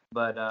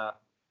 But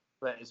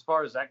as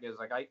far as that goes,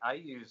 like I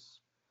use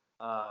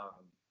not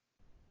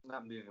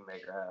Movie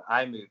Maker,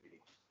 iMovie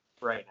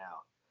right now.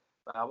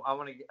 I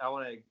want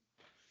to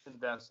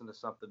invest into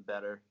something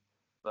better,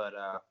 but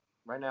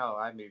right now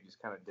iMovie's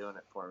kind of doing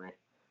it for me.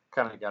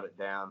 Kind of got it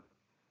down,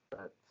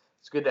 but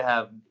it's good to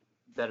have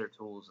better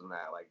tools than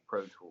that, like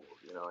Pro Tools,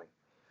 like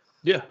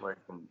yeah,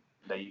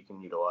 that you can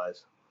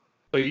utilize.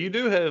 But you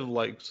do have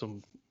like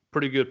some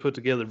pretty good put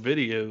together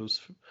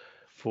videos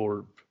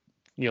for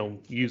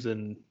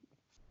using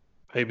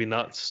maybe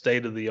not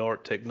state of the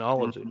art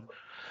technology. Mm-hmm.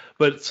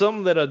 But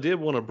something that I did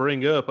want to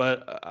bring up,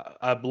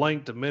 I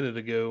blanked a minute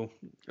ago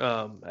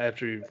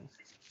after you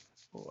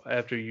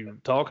were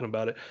talking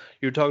about it.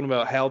 You were talking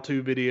about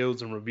how-to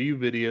videos and review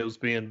videos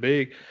being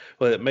big.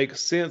 Well, it makes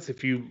sense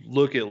if you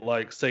look at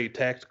like say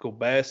Tactical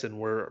Bassin,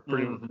 where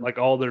pretty like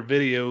all their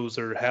videos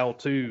are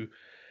how-to,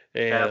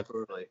 and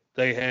absolutely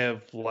they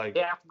have like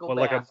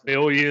like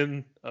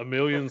a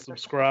million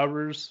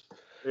subscribers.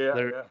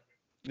 Yeah,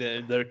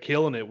 they're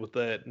killing it with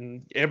that,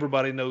 and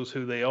everybody knows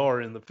who they are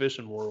in the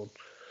fishing world.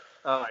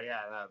 Oh yeah,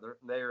 no,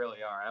 they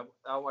really are.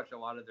 I watch a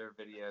lot of their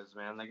videos,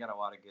 man. They got a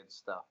lot of good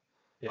stuff.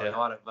 Yeah, like, a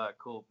lot of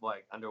cool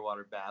like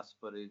underwater bass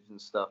footage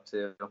and stuff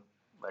too.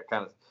 That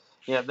kind of,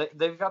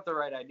 they've got the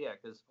right idea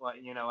because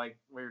like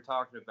we were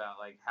talking about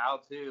like how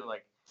to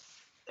like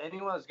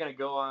anyone that's gonna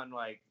go on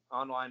like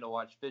online to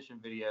watch fishing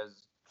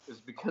videos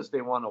is because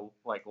they want to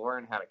like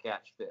learn how to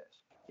catch fish,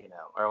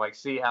 or like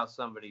see how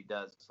somebody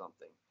does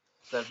something.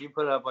 So if you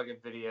put up like a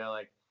video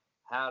like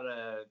how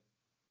to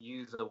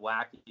use a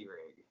wacky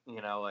rig,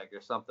 like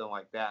or something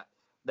like that,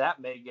 that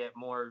may get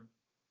more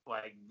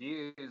like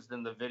views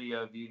than the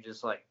video of you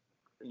just like,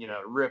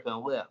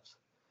 ripping lips.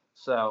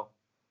 So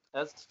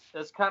that's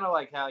kind of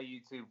like how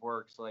YouTube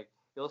works. Like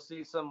you'll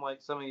see some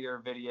of your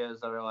videos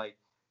that are like,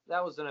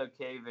 that was an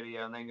okay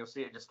video, and then you'll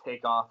see it just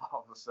take off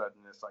all of a sudden.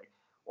 It's like,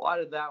 why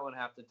did that one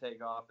have to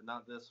take off and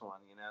not this one?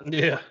 You know,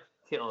 Yeah.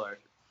 killer.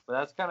 But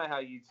that's kind of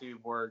how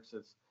YouTube works.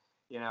 It's,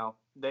 you know,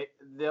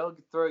 they'll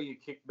throw you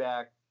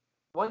kickback.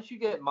 Once you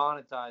get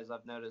monetized,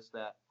 I've noticed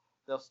that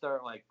they'll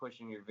start like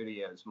pushing your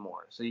videos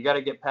more. So you got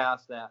to get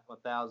past that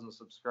 1,000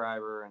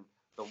 subscriber and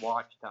the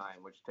watch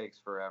time, which takes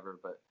forever.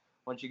 But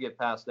once you get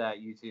past that,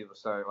 YouTube will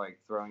start like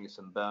throwing you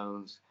some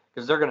bones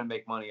because they're going to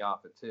make money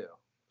off it too.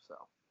 So,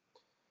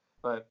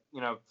 but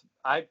you know,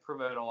 I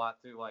promote a lot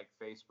through like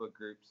Facebook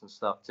groups and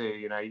stuff too.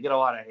 You know, you get a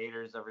lot of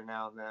haters every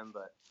now and then,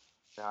 but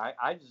you know,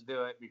 I just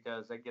do it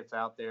because it gets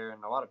out there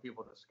and a lot of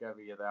people discover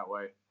you that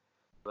way.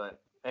 But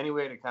any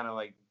way to kind of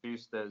like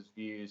boost those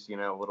views, you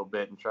know, a little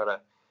bit and try to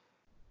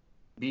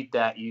beat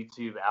that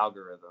YouTube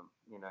algorithm.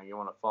 You know, you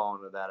want to fall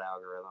into that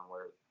algorithm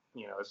where,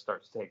 you know, it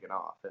starts taking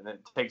off. And it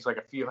takes like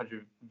a few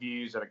hundred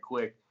views at a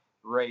quick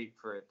rate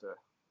for it to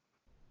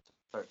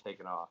start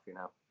taking off, you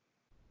know.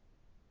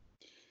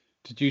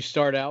 Did you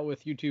start out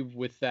with YouTube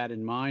with that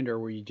in mind, or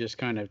were you just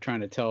kind of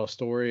trying to tell a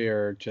story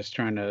or just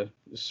trying to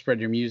spread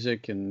your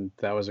music and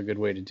that was a good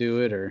way to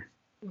do it? Or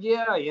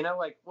Yeah, you know,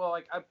 like, well,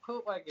 like I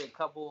put like a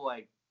couple,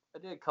 like I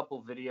did a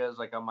couple videos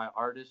like on my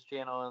artist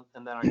channel,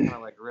 and then I kind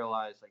of like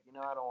realized like, you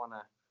know, I don't want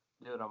to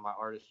do it on my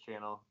artist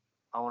channel.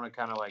 I want to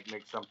kind of like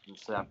make something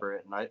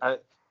separate. And I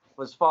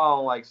was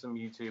following like some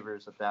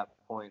YouTubers at that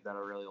point that I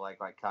really like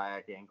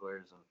kayak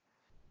anglers,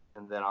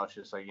 and then I was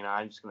just like, you know,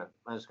 I'm just gonna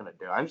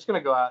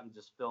go out and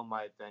just film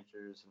my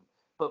adventures and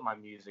put my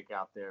music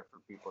out there for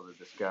people to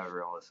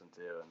discover and listen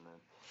to, and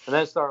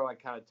then it started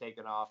like kind of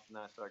taking off, and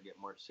then I started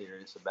getting more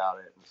serious about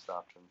it and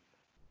stuff. And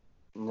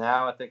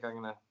now I think I'm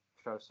gonna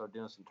try to start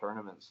doing some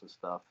tournaments and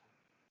stuff,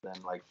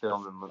 then like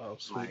filming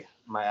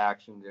my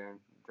action during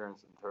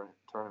some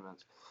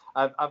tournaments.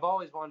 I've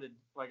always wanted,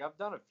 like, I've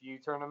done a few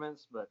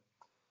tournaments, but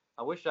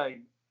I wish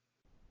I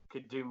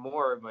could do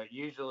more, but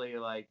usually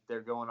like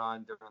they're going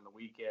on during the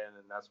weekend,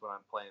 and that's when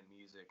I'm playing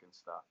music and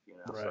stuff, you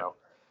know. Right. So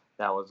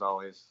that was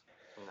always,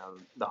 you know,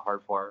 the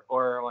hard part.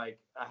 Or like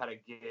I had a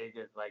gig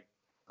at like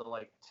till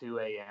like 2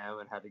 a.m.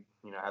 and had to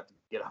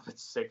get up at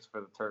 6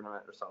 for the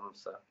tournament or something.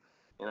 So,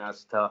 you know,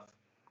 it's tough.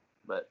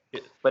 But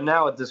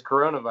now with this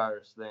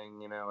coronavirus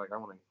thing, you know, like I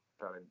want to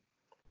try to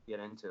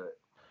get into it.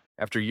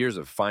 After years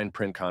of fine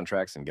print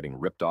contracts and getting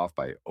ripped off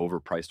by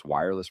overpriced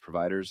wireless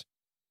providers,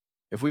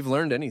 if we've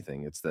learned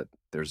anything, it's that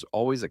there's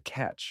always a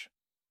catch.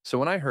 So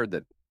when I heard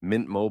that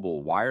Mint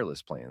Mobile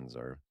wireless plans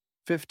are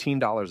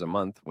 $15 a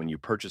month when you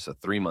purchase a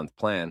 3-month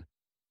plan,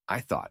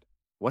 I thought,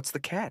 what's the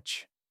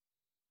catch?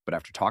 But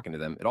after talking to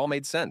them, it all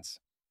made sense.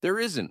 There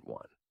isn't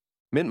one.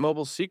 Mint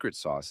Mobile's secret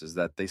sauce is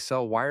that they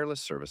sell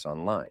wireless service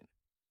online.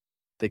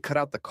 They cut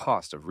out the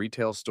cost of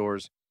retail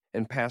stores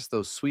and pass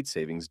those sweet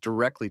savings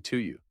directly to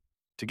you.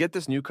 To get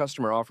this new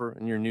customer offer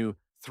and your new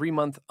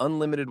 3-month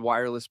unlimited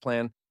wireless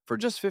plan for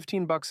just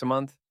 $15 a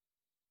month,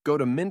 go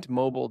to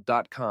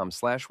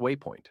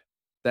mintmobile.com/waypoint.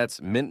 That's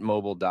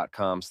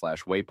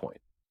mintmobile.com/waypoint.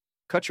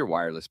 Cut your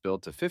wireless bill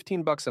to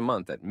 $15 a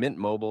month at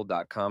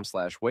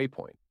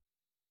mintmobile.com/waypoint.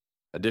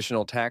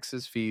 Additional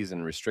taxes, fees,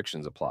 and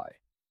restrictions apply.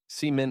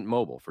 See Mint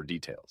Mobile for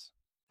details.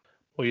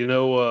 Well, you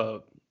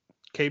know,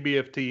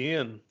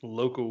 KBFTN,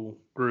 local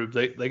group,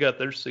 they got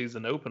their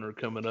season opener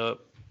coming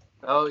up.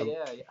 Oh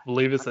yeah, I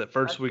believe it's that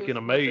first weekend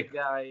of May. The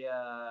guy,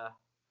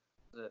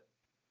 was it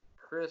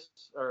Chris,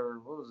 or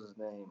what was his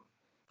name?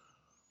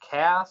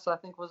 Cass, I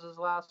think was his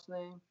last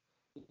name.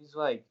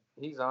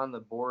 He's on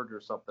the board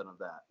or something of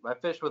that. I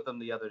fished with him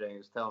the other day. He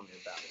was telling me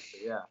about it.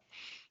 But yeah,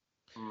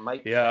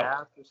 Mike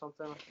Cass or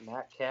something.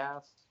 Matt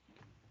Case,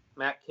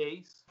 I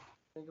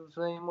think his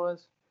name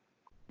was.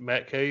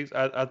 Matt Case,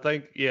 I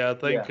think. Yeah, I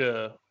think.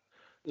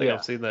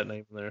 I've seen that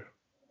name in there.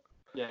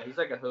 Yeah, he's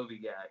like a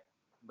Hobie guy,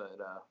 but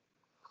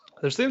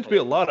there seems to be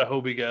a lot of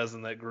Hobie guys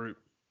in that group.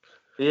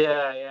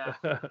 Yeah.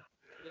 Yeah,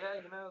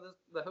 you know,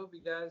 the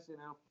Hobie guys, you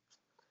know,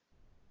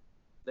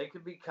 they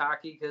could be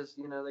cocky because,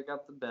 you know, they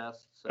got the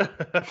best. So.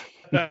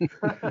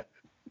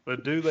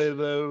 But do they,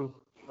 though?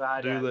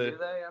 Do they?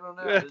 I don't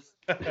know. This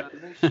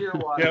new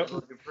Shearwater is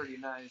looking pretty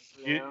nice,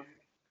 you know?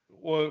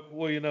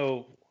 Well, you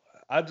know,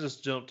 I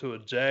just jumped to a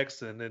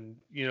Jackson, and,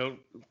 you know,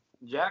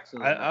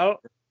 Jackson. I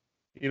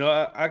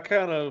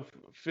kind of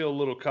feel a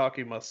little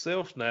cocky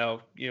myself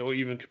now, you know,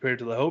 even compared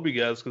to the Hobie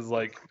guys, because,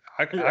 like,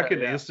 I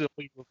can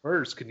instantly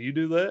reverse. Can you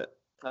do that?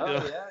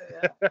 Oh,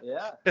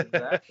 yeah,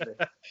 exactly.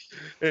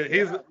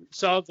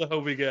 Sean's a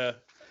Hobie guy.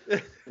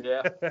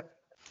 Yeah.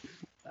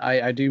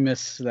 I do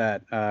miss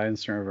that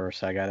instant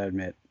reverse, I gotta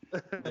admit.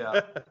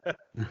 Yeah.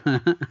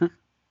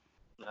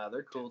 No,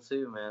 they're cool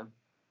too, man.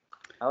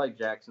 I like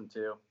Jackson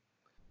too.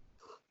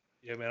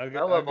 Yeah, man. I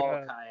love all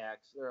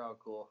kayaks. They're all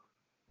cool.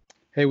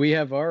 Hey, we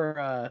have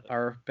our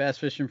Bass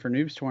Fishing for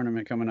Noobs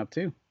tournament coming up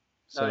too.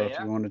 So if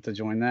you wanted to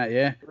join that,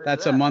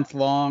 that's a month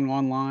long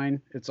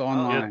online. It's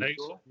online. Yeah,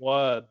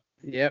 nationwide.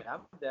 Yep.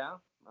 Yeah,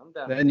 I'm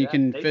down. Then you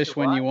can fish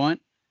when you want.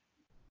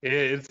 Yeah,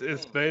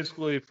 it's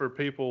basically for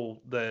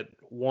people that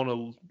want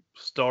to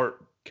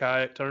start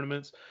kayak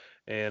tournaments,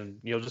 and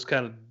you know, just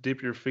kind of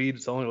dip your feet.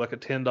 It's only like a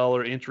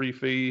 $10 entry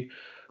fee.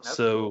 That's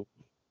so,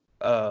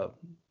 cool.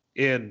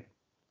 And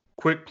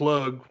quick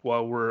plug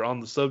while we're on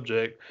the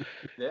subject.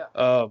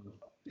 Yeah.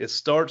 It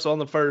starts on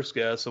the 1st,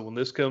 guys. So when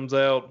this comes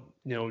out,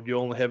 you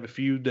only have a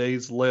few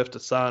days left to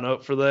sign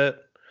up for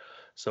that.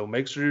 So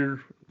make sure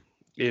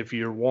if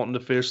you're wanting to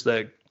fish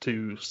that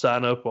to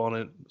sign up on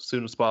it as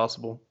soon as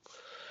possible.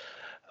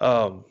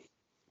 But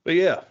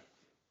yeah,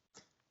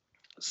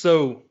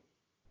 so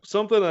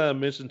something I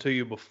mentioned to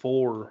you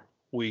before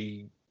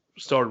we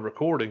started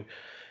recording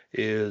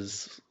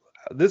is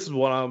this is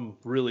what I'm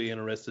really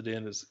interested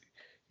in is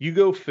you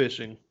go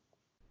fishing,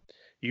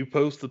 you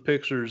post the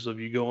pictures of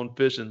you going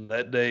fishing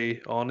that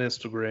day on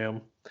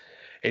Instagram,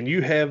 and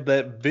you have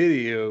that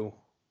video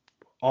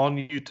on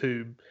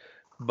YouTube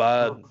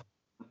by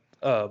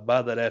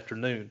that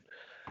afternoon.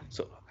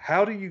 So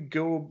how do you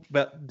go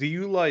about? Do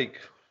you like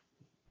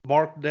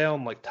mark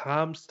down like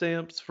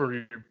timestamps for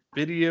your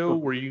video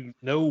where you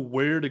know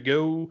where to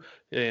go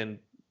and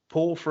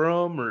pull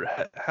from, or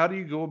how do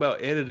you go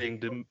about editing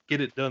to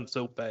get it done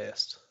so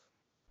fast?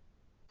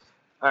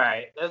 All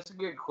right, that's a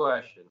good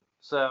question.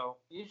 So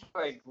usually,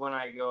 like when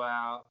I go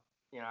out,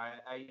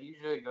 I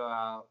usually go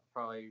out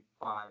probably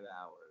 5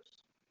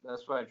 hours.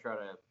 That's what I try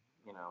to,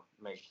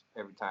 make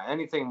every time.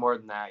 Anything more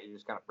than that, you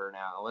just kind of burn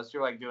out. Unless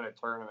you're like doing a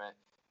tournament,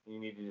 you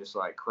need to just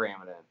like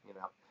cram it in.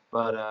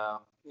 But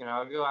I'll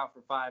go out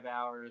for 5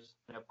 hours,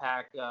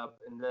 pack up,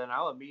 and then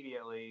I'll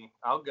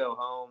go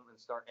home and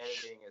start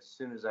editing as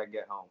soon as I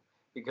get home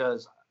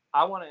because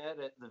I want to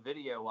edit the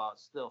video while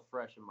it's still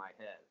fresh in my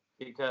head.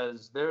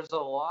 Because there's a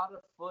lot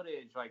of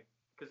footage, like,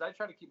 because I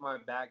try to keep my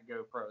back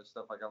GoPro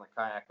stuff like on the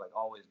kayak like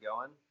always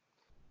going,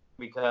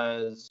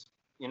 because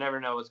you never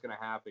know what's gonna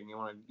happen. You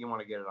want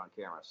to get it on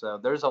camera. So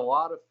there's a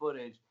lot of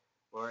footage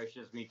where it's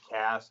just me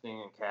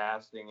casting and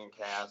casting and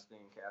casting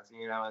and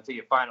casting, until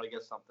you finally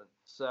get something.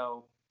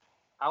 So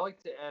I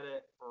like to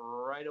edit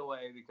right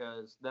away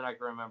because then I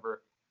can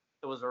remember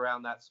it was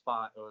around that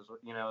spot. It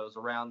was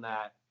around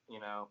that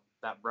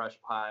that brush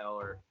pile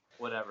or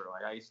whatever.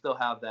 Like I still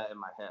have that in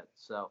my head.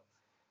 So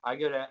I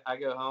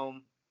go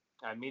home,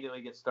 I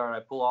immediately get started.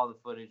 I pull all the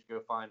footage, go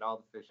find all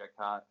the fish I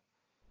caught,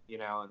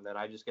 and then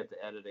I just get to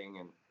editing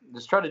and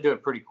just try to do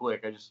it pretty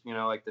quick. I just,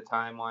 like the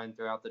timeline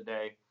throughout the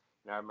day.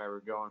 I remember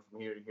going from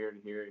here to here to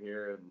here to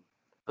here and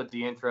put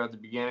the intro at the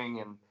beginning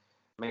and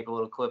make a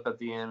little clip at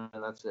the end,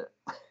 and that's it.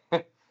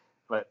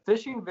 But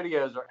fishing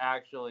videos are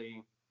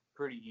actually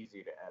pretty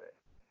easy to edit.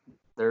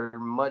 They're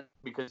much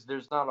because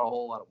there's not a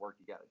whole lot of work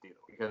you got to do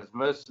because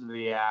most of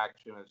the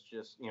action is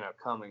just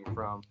coming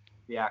from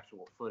the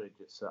actual footage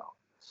itself.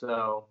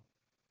 So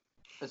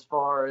as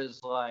far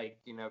as like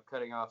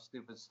cutting off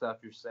stupid stuff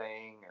you're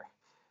saying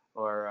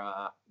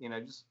or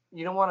just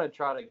you don't want to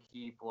try to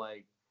keep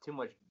like too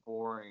much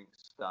boring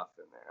stuff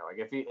in there. Like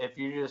if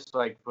you just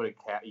like put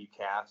you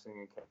casting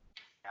and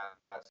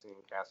casting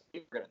and casting,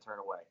 you're gonna turn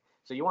away.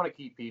 So you want to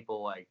keep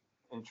people like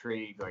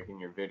intrigued like in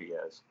your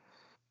videos.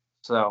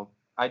 So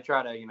I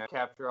try to,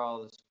 capture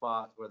all the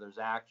spots where there's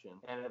action.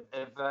 And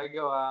if I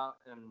go out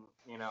and,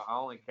 I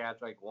only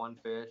catch like one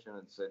fish and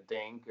it's a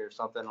dink or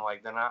something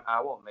like, then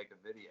I won't make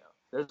a video.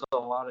 There's a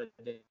lot of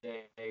days,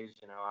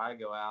 I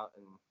go out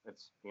and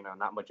it's,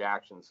 not much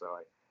action. So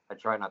I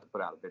try not to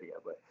put out a video.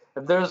 But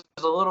if there's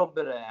a little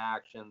bit of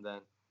action, then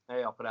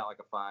hey, I'll put out like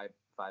a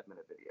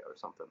five-minute video or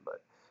something.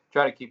 But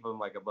try to keep them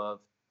like above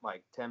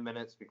like 10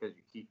 minutes because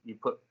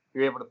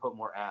you're able to put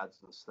more ads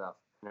and stuff.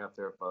 If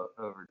they're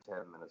over 10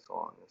 minutes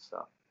long and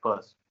stuff.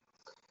 Plus,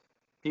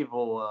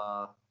 people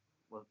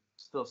will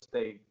still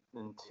stay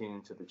in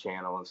tune to the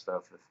channel and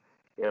stuff if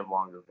you have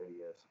longer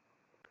videos.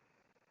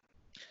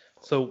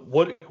 So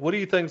what do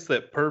you think is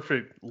that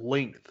perfect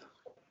length?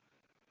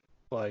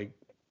 Like,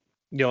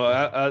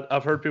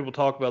 I've heard people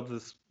talk about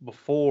this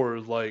before.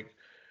 Like,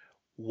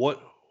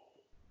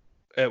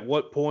 at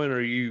what point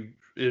are your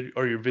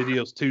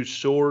videos too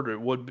short, or at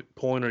what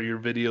point are your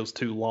videos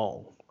too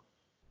long?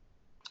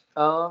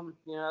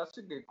 That's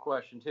a good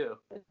question too.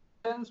 It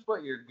depends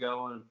what you're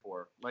going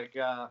for. Like,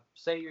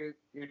 say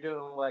you're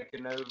doing like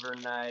an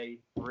overnight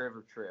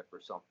river trip or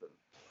something.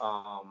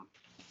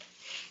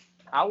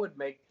 I would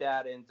make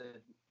that into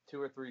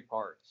 2 or 3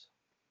 parts,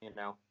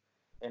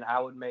 and I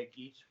would make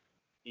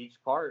each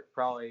part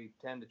probably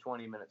 10 to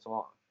 20 minutes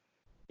long,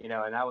 and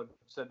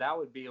that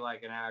would be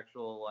like an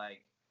actual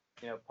like,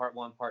 part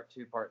 1, part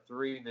 2, part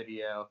 3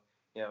 video,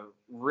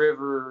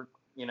 river,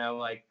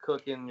 like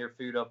cooking your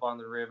food up on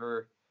the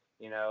river,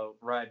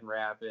 riding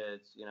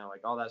rapids,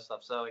 like all that stuff.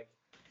 So like,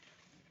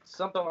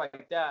 something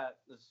like that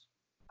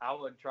I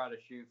would try to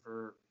shoot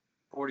for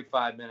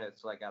 45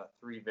 minutes, like out of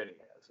 3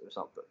 videos or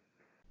something.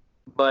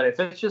 But if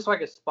it's just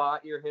like a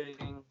spot you're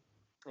hitting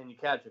and you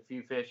catch a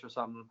few fish or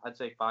something, I'd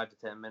say 5 to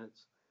 10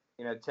 minutes.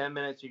 10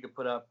 minutes you could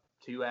put up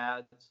 2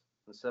 ads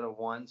instead of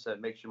 1, so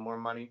it makes you more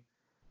money.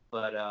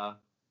 But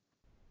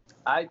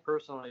I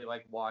personally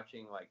like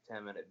watching like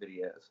 10-minute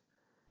videos.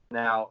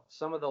 Now,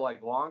 some of the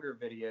like longer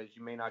videos,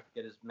 you may not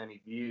get as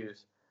many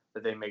views,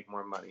 but they make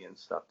more money and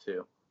stuff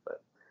too.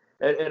 But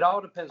it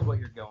all depends what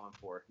you're going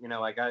for.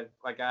 Like I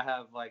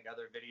have like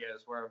other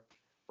videos where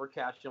we're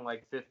catching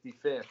like 50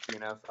 fish,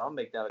 so I'll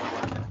make that a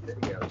 20-minute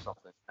video or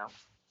something.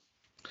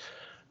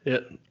 Yeah.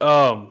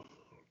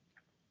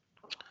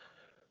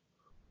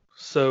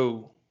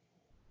 So,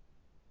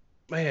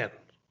 man,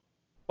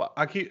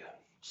 I keep.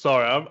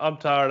 Sorry, I'm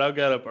tired. I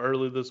got up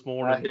early this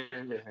morning,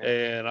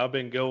 and I've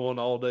been going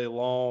all day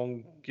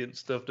long, getting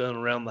stuff done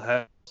around the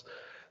house.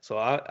 So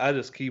I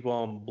just keep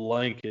on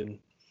blanking.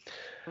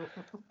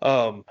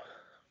 Um,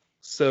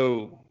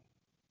 so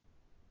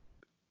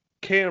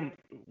cam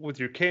with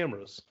your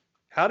cameras,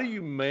 how do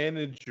you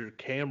manage your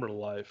camera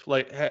life?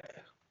 Like,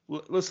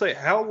 let's say,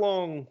 how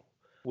long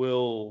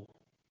will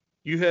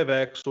you have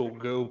actual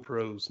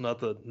GoPros, not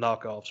the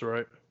knockoffs,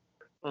 right?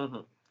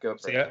 Go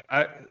for See, it.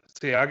 I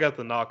see. I got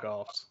the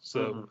knockoffs,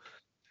 so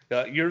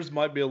yours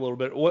might be a little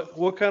bit.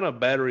 What kind of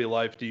battery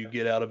life do you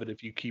get out of it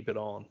if you keep it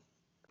on?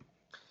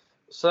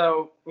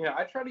 So,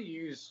 I try to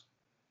use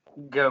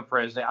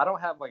GoPros. I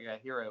don't have like a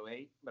Hero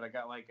 8, but I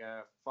got like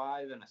a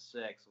 5 and a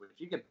 6, which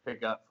you can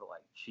pick up for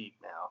like cheap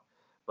now.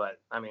 But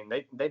I mean,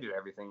 they do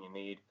everything you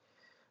need.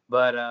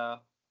 But I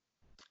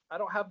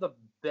don't have the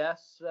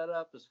best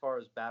setup as far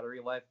as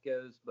battery life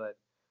goes. But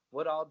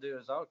what I'll do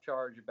is I'll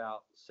charge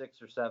about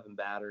 6 or 7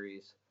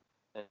 batteries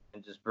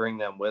and just bring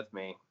them with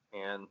me.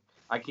 And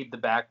I keep the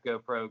back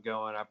GoPro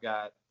going. I've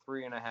got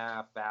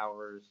 3.5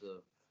 hours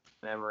of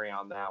memory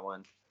on that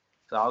one.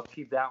 So I'll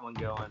keep that one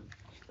going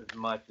as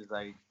much as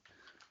I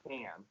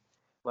can.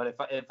 But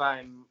if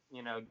I'm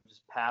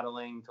just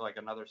paddling to like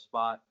another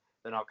spot,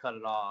 then I'll cut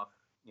it off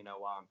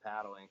while I'm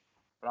paddling.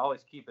 But I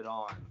always keep it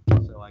on.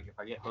 So like if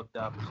I get hooked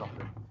up or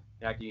something,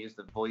 I can use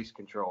the voice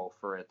control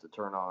for it to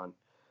turn on.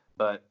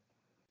 But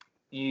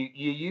you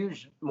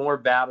use more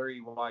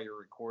battery while you're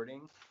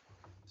recording.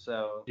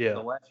 So Yeah.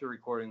 the less you're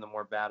recording, the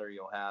more battery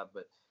you'll have.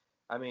 But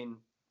I mean,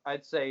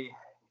 I'd say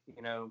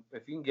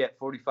if you can get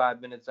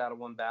 45 minutes out of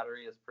one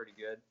battery, it's pretty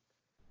good.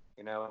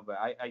 But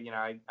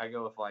I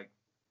go with like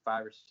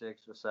 5 or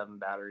 6 or 7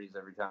 batteries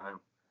every time.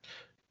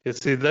 Yeah,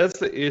 see, that's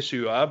the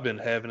issue I've been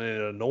having, and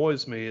it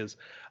annoys me is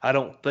I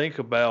don't think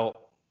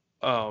about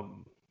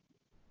um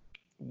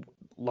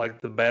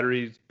like the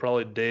battery's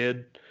probably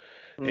dead,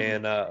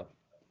 and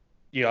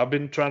I've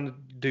been trying to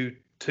do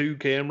 2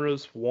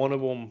 cameras, one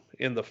of them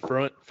in the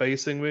front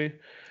facing me,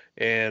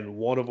 and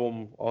one of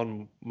them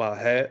on my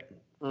hat,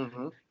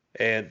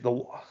 and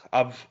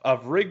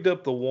I've rigged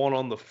up the one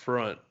on the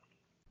front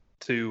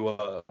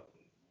to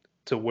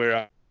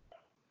where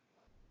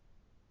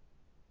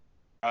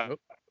I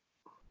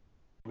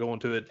go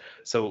into it,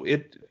 so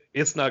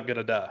it's not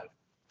gonna die.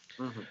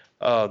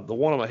 The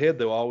one on my head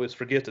though, I always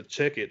forget to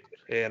check it,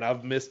 and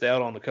I've missed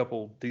out on a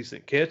couple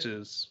decent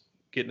catches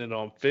getting it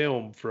on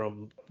film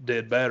from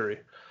dead battery.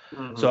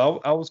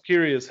 So I was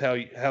curious how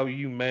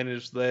you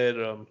manage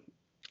that.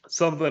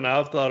 Something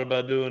I've thought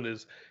about doing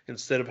is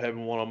instead of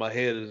having one on my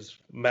head, is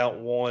mount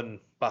one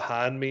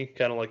behind me,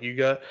 kind of like you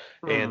got,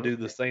 and do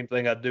the same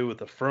thing I do with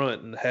the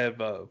front, and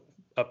have a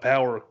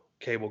power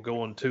cable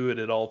going to it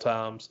at all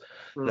times.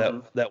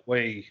 That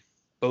way,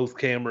 both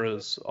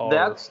cameras are.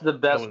 That's the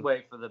best going.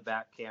 way for the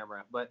back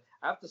camera. But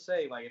I have to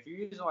say, like, if you're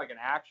using like an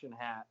action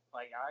hat,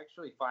 like I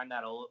actually find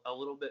that a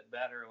little bit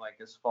better,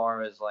 like as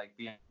far as like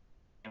being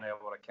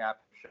able to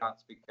capture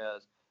shots,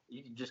 because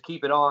you can just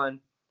keep it on,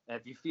 and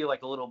if you feel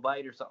like a little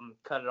bite or something,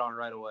 cut it on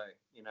right away.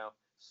 As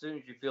soon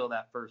as you feel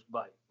that first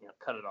bite,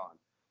 cut it on.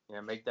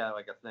 Make that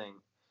like a thing.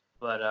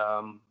 But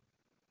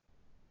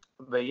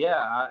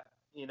yeah,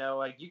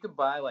 like you could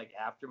buy like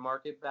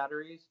aftermarket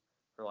batteries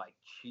for like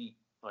cheap,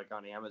 like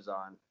on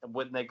Amazon. And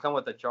when they come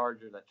with a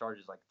charger that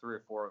charges like 3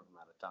 or 4 of them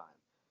at a time.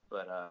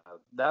 But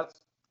that's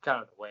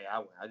kind of the way I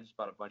went. I just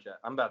bought a bunch of.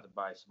 I'm about to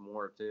buy some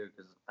more too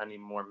because I need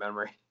more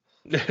memory,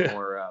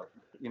 more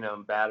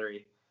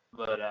battery.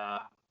 But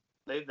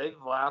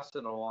they've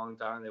lasted a long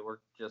time. They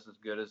work just as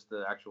good as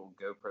the actual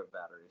GoPro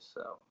batteries.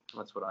 So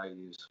that's what I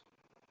use.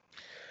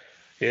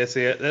 Yeah,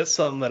 see, that's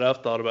something that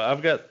I've thought about.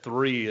 I've got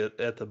 3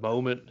 at the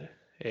moment,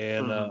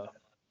 and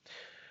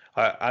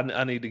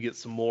I need to get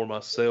some more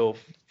myself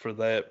for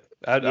that.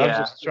 I'm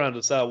just trying to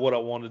decide what I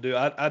want to do.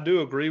 I do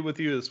agree with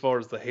you as far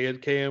as the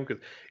head cam,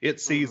 because it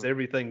sees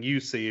everything you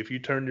see. If you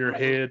turn your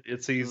head,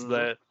 it sees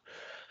that.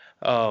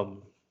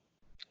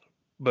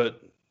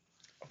 But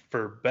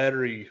for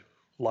battery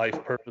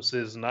life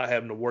purposes, not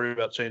having to worry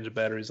about changing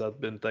batteries,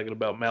 I've been thinking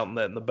about mounting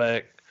that in the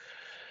back.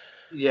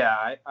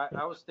 Yeah,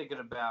 I was thinking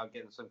about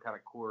getting some kind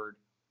of cord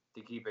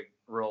to keep it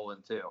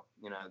rolling too.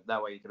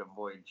 That way you can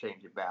avoid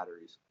changing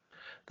batteries.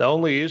 The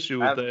only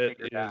issue I with haven't that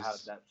figured out how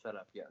is, that's set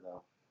up yet,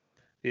 though.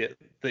 yeah,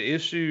 the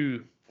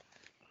issue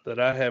that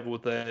I have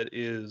with that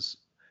is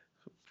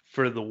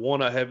for the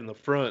one I have in the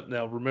front.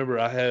 Now, remember,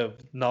 I have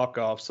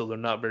knockoffs, so they're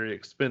not very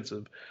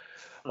expensive.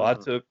 Well,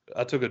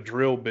 I took a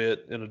drill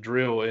bit and a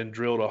drill and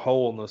drilled a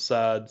hole in the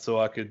side so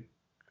I could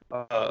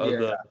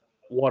the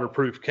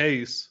waterproof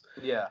case.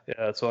 Yeah.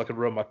 So I could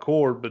run my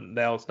cord, but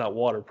now it's not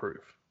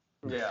waterproof.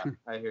 Yeah,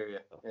 I hear you.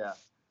 Yeah.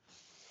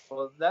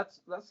 Well,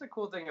 that's the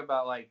cool thing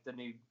about like the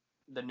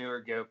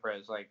newer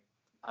GoPros. Like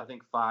I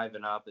think 5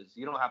 and up is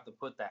you don't have to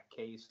put that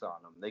case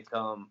on them. They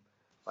come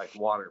like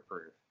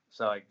waterproof.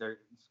 So like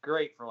it's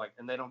great for like,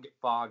 and they don't get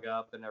fog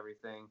up and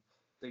everything.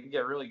 they can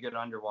get really good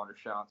underwater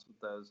shots with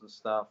those and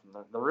stuff,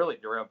 and they're really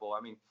durable.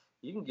 I mean,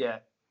 you can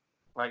get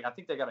like, I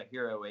think they got a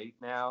Hero 8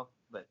 now,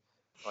 but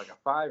like a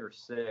 5 or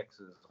 6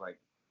 is like,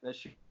 this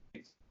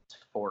shoots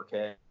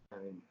 4K.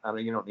 I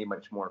mean, you don't need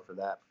much more for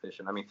that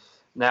fishing. I mean,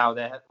 now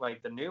that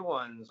like the new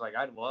ones, like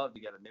I'd love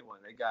to get a new one.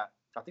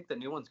 I think the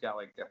new one's got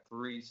like a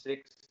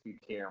 360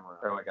 camera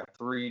or like a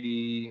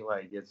 3D.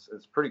 Like it's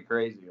pretty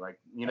crazy. Like,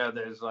 you know,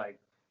 there's like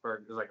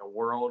a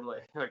world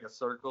like a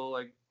circle,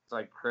 like it's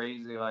like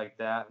crazy like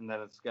that, and then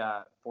it's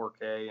got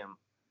 4K and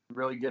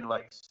really good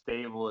like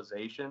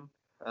stabilization.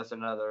 That's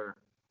another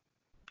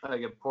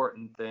like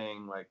important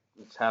thing. Like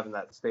it's having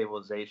that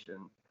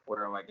stabilization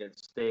where like it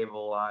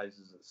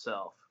stabilizes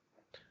itself.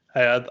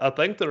 Hey, I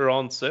think they're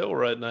on sale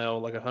right now,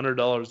 like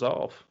 $100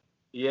 off.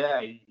 Yeah,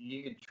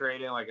 you could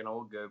trade in like an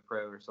old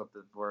GoPro or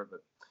something for it,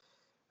 but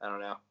I don't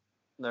know.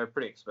 They're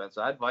pretty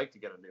expensive. I'd like to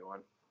get a new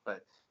one,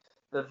 but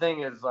the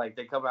thing is, like,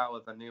 they come out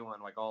with a new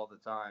one like all the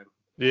time.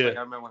 Yeah, like,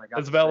 I remember when I got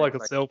it's about like a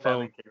like, cell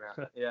phone.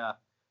 Yeah,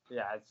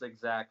 it's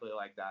exactly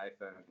like the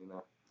iPhone, you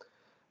know.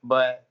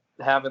 But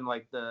having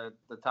like the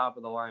top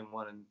of the line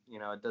one, and you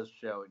know, it does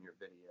show in your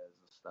videos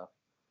and stuff.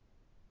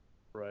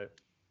 Right.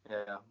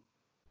 Yeah.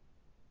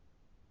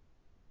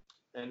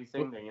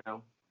 Anything to, you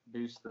know,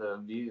 boost the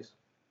views.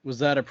 Was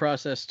that a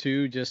process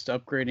too, just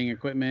upgrading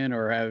equipment,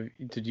 or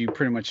did you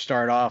pretty much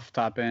start off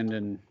top end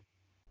and?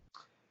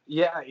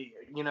 Yeah,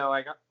 you know,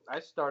 I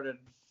started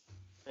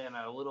in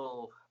a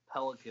little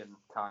Pelican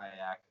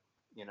kayak,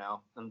 you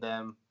know, and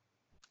then,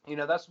 you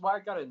know, that's why I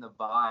got into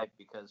Vibe,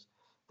 because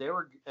they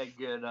were a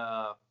good,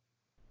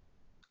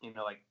 you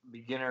know, like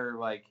beginner,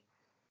 like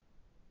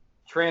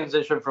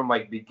transition from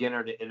like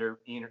beginner to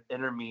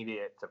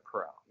intermediate to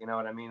pro. You know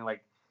what I mean?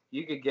 Like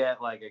you could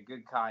get like a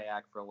good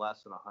kayak for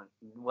less than $1,000,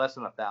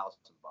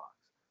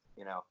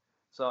 you know.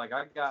 So like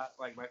I got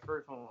like my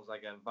first one was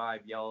like a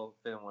Vibe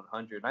Yellowfin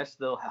 100, and I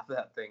still have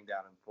that thing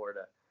down in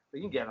Florida.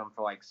 But you can get them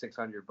for like $600,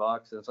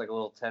 and it's like a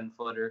little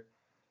 10-footer.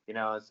 You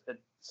know, it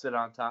sit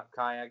on top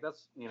kayak.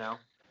 That's, you know,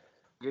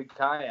 good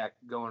kayak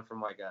going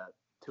from like a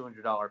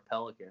 $200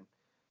 Pelican.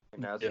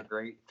 You know, it's a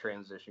great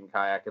transition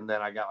kayak. And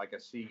then I got like a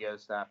Sea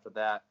Ghost after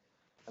that.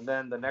 And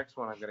then the next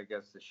one I'm gonna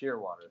get is the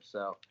Shearwater.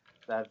 So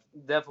that's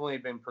definitely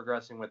been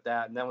progressing with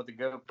that. And then with the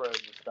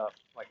GoPros and stuff,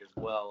 like as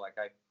well. Like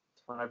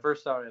when I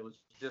first started, it was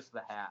just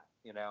the hat,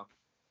 you know.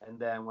 And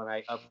then when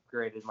I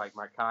upgraded like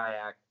my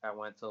kayak, I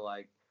went to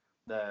like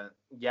the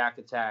Yak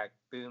Attack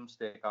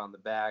boomstick on the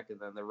back, and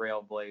then the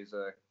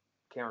Railblazer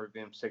Camera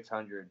Boom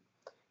 600,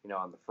 you know,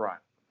 on the front.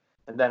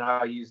 And then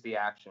I'll use the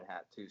action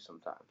hat too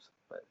sometimes.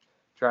 But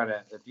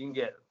if you can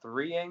get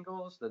 3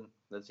 angles, then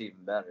that's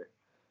even better.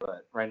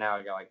 But right now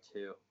I got like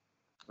 2.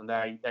 And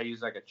then I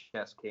use like a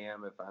chest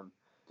cam if I'm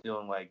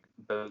doing like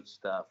boat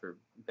stuff or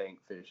bank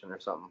fishing or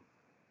something.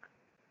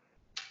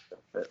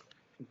 But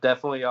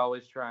definitely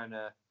always trying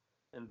to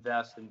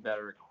invest in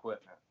better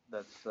equipment.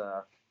 That's,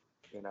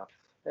 you know,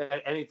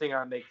 anything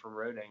I make from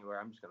Road Angler,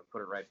 I'm just going to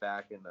put it right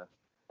back into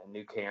a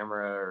new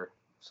camera or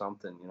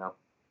something, you know.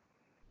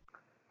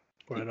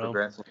 Keep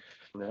progressing.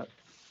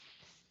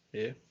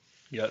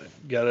 Yeah.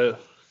 Gotta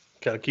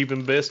keep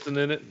investing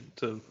in it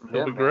to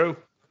help it grow.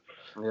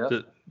 Yeah.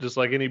 Just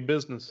like any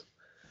business.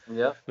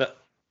 Yeah.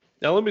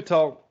 Now let me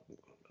talk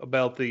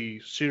about the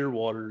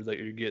Shearwater that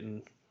you're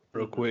getting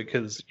real quick,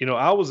 because you know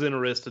I was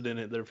interested in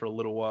it there for a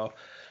little while.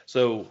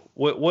 So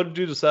what did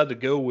you decide to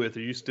go with?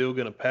 Are you still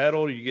gonna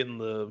paddle? Are you getting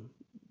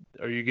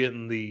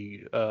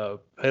the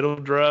pedal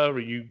drive? Are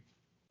you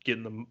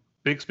getting the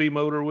Bixby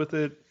motor with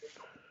it?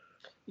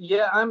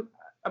 Yeah, I'm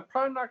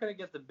probably not gonna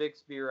get the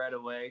Bixby right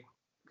away,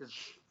 because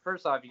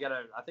first off,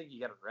 I think you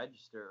gotta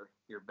register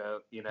your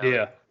boat, you know.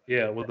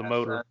 Yeah, with the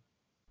motor.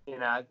 You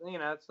know,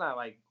 it's not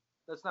like,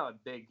 that's not a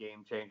big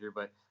game changer,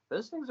 but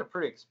those things are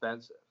pretty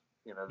expensive.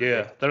 You know.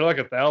 Yeah, they're like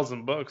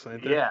 $1,000,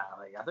 ain't they? Yeah,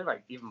 like I think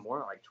like even more,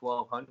 like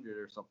 1,200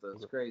 or something.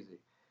 It's crazy.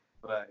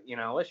 But you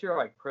know, unless you're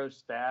like pro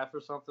staff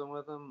or something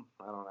with them,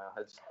 I don't know.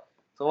 It's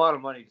a lot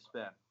of money to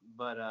spend.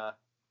 But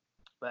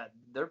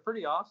they're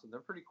pretty awesome. They're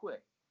pretty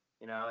quick.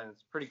 You know, and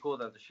it's pretty cool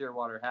that the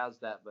Shearwater has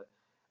that. But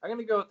I'm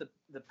gonna go with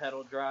the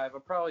pedal drive. I'll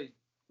probably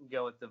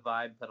go with the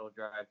Vibe pedal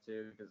drive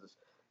too, because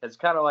it's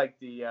kind of like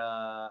the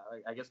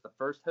I guess the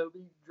first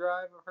Hobie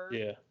drive I've heard.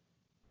 Yeah.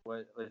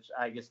 Which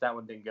I guess that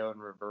one didn't go in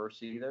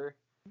reverse either.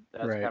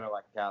 That's Right. kind of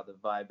like how the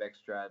Vibe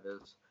X drive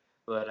is.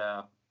 But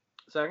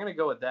so I'm gonna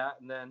go with that,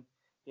 and then,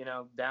 you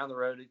know, down the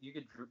road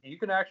you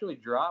can actually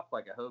drop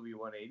like a Hobie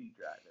 180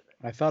 drive in it.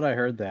 I thought I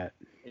heard that.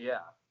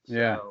 Yeah. So,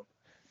 Yeah.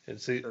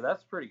 So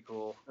that's pretty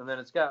cool. And then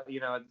it's got the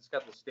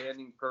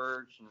standing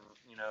perch, and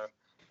you know,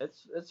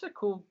 it's a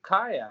cool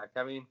kayak.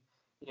 I mean,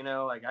 you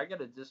know, like I get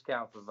a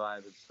discount for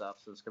Vibe and stuff,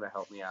 so it's gonna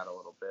help me out a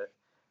little bit.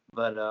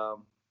 But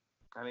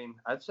I mean,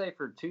 I'd say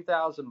for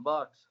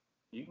 $2,000,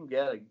 you can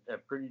get a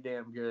pretty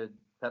damn good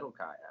pedal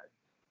kayak.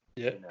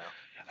 Yeah. You know?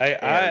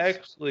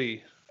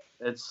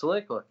 It's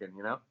slick looking,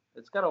 you know.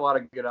 It's got a lot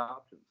of good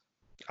options.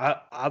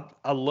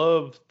 I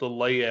love the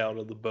layout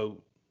of the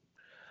boat.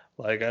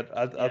 Like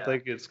I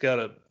think it's got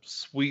a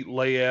sweet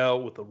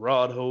layout with the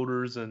rod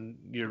holders and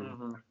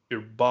your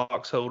your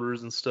box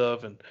holders and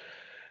stuff, and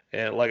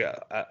like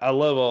I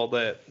love all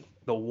that.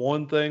 The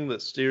one thing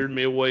that steered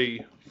me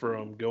away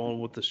from going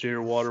with the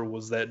Shearwater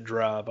was that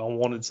drive. I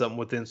wanted something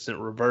with instant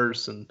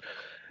reverse, and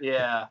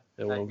Yeah,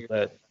 I well,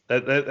 hear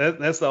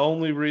that's the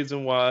only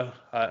reason why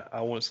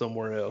I went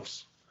somewhere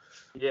else.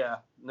 Yeah,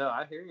 no,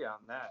 I hear you on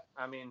that.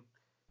 I mean,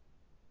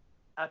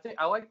 I think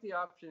I like the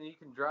option you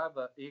can drop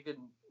a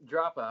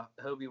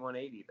Hobie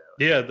 180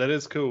 though. Yeah, that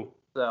is cool.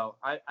 So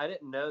I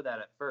didn't know that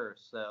at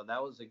first. So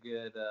that was a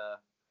good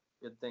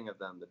thing of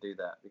them to do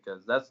that,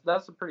 because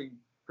that's a pretty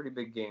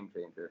big game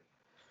changer.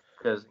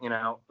 Because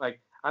like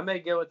I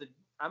may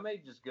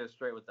just go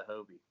straight with the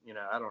Hobie.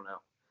 I don't know,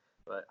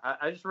 but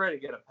I just ready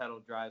to get a pedal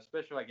drive,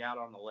 especially like out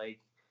on the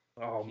lake.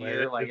 Oh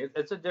Here, man, like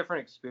it's a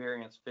different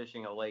experience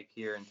fishing a lake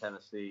here in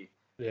Tennessee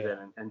yeah.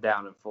 than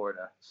down in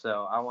Florida.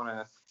 So I want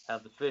to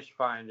have the fish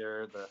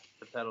finder, the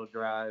pedal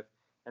drive,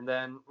 and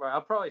then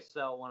I'll probably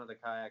sell one of the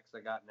kayaks I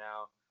got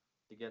now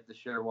to get the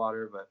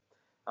Shearwater, but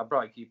I'll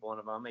probably keep one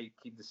of them. I may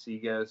keep the Sea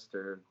Ghost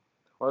or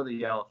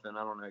the Elephant.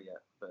 I don't know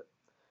yet, but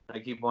I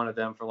keep one of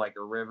them for like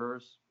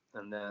rivers,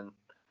 and then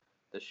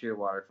the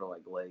Shearwater for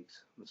like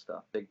lakes and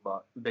stuff,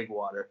 big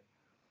water.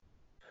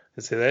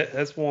 And see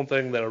that's one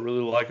thing that I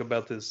really like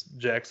about this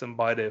Jackson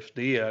Bite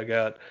FD I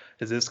got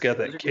is it's got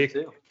that kick.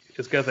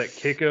 It's got that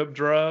kick up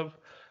drive,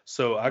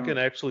 so I can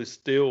actually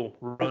still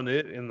run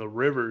it in the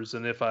rivers,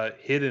 and if I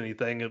hit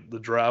anything, the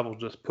drive will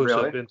just push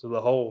up into the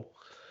hole.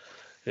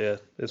 Yeah,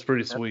 it's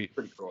pretty sweet.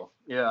 Pretty cool.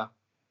 Yeah.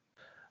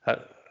 I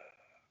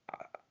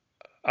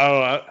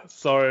don't know.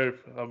 Sorry if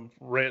I'm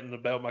ranting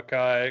about my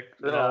kayak.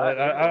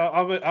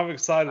 I'm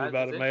excited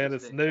about it, man.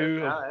 It's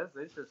new. That's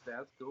interesting.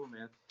 That's cool,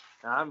 man.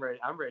 I'm ready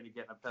to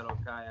get in a pedal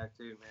kayak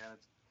too,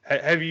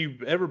 man. Have you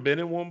ever been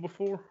in one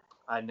before?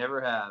 I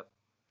never have.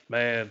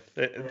 Man.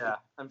 Yeah,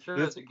 I'm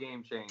sure it's a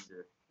game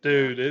changer.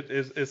 Dude,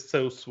 it's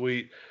so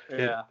sweet.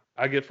 Yeah.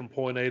 I get from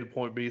point A to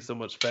point B so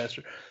much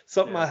faster.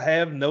 Something I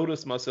have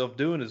noticed myself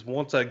doing is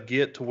once I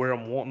get to where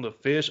I'm wanting to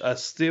fish, I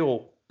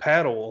still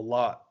paddle a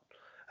lot.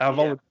 I've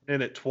only been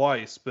in it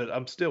twice, but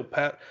I'm still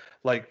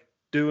like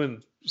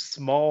doing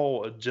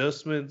small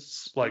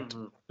adjustments, like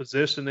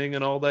positioning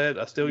and all that.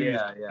 I still use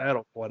the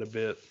paddle quite a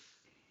bit.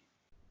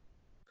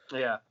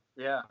 Yeah,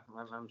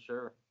 I'm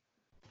sure.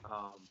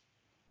 I'm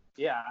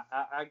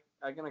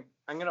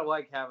gonna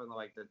like having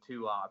like the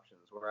two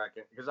options where I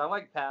can, because I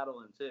like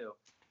paddling too,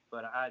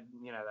 but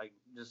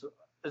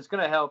it's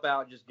gonna help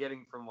out just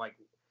getting from like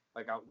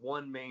a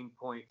one main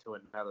point to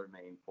another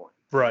main point.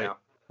 Right.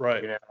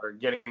 Right. Or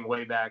getting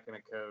way back in a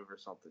cove or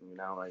something,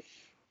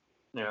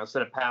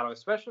 instead of paddling,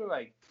 especially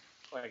like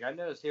I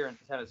noticed here in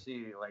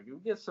Tennessee, like you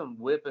get some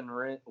whipping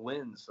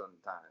winds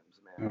sometimes,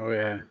 man.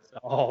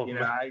 Oh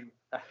yeah.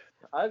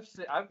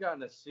 I've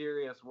gotten a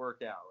serious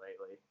workout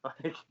lately,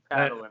 like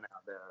paddling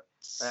out there.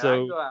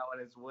 So I go out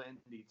when it's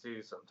windy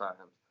too sometimes.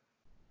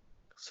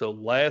 So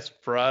last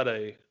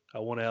Friday, I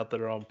went out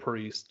there on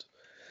Priest,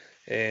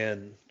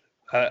 and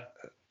that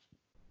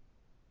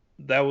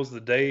was the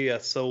day I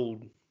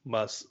sold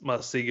my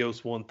Sea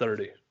Ghost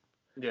 130.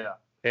 Yeah.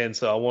 And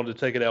so I wanted to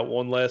take it out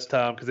one last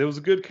time because it was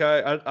a good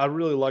kayak. I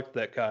really liked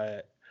that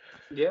kayak.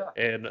 Yeah.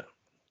 And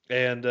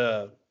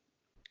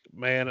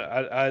man,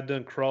 I had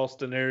done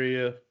crossed an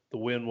area. The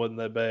wind wasn't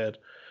that bad.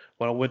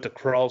 When I went to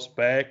cross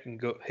back and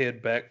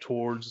head back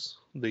towards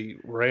the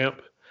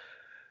ramp,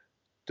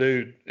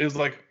 dude, it was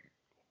like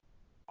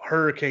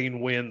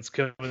hurricane winds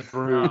coming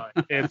through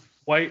and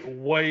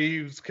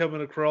waves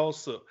coming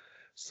across.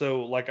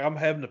 So like I'm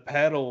having to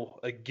paddle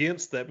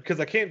against that because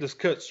I can't just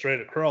cut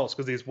straight across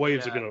because these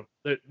waves are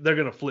they're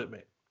gonna flip me.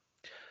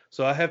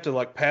 So I have to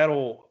like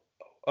paddle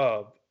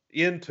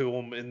into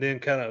them and then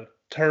kind of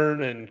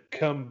turn and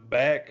come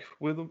back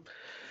with them.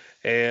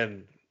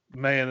 And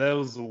man, that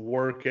was a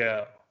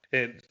workout.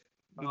 And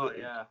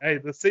hey,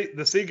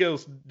 the Sea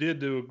Ghost did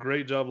do a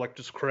great job, like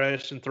just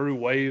crashing through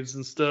waves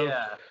and stuff.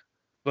 Yeah.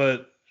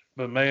 But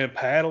man,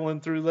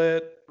 paddling through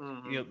that,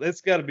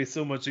 it's got to be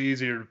so much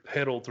easier to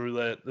pedal through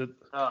that.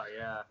 Oh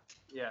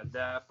yeah,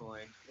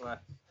 definitely. Well,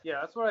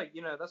 yeah, that's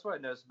what I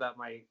noticed about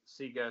my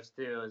Sea Ghost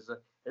too.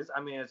 Is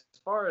I mean, as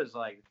far as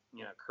like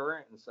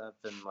current and stuff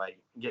and like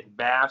getting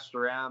bashed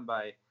around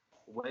by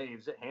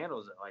waves, it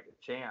handles it like a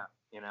champ,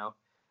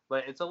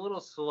 But it's a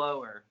little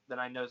slower than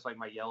I noticed like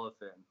my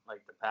Yellowfin,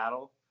 like the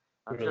paddle.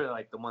 I'm sure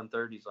like the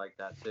 130's like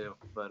that too.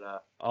 But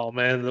oh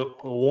man, the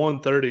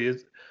 130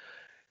 is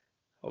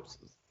I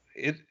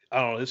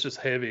don't know, it's just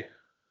heavy.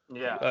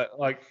 Yeah.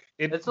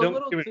 It's a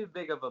little too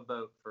big of a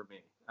boat for me,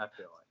 I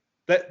feel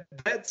like.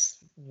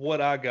 That's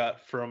what I got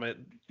from it.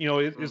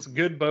 It's a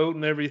good boat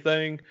and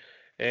everything.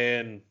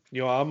 And,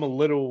 I'm a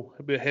little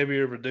bit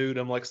heavier of a dude.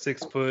 I'm like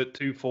 6 foot,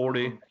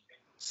 240.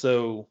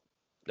 So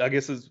I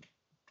guess it's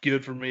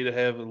good for me to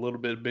have a little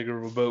bit bigger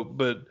of a boat.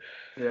 But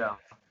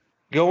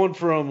going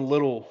from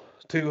little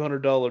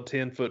 $200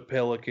 10-foot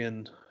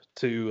Pelican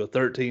to a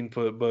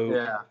 13-foot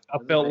boat, I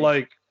felt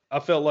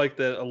like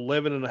that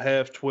 11 and a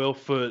half,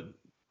 12-foot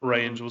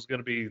range was going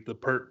to be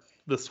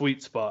the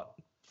sweet spot.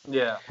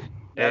 Yeah,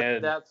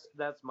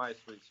 that's my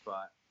sweet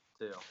spot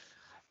too.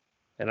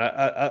 And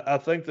I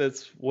think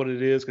that's what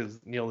it is because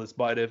this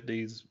Bite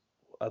FD's,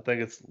 I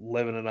think it's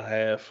 11 and a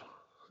half,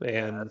 Yeah,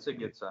 and that's a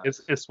good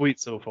size. it's sweet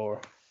so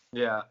far.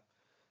 Yeah.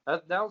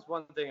 That was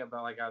one thing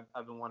about, like,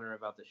 I've been wondering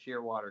about the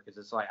Shearwater, because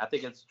it's like, I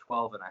think it's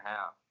 12 and a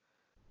half,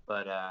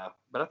 but I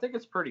think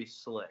it's pretty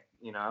slick.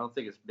 I don't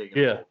think it's big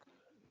and Yeah.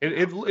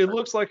 bulky. It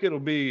looks like it'll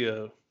be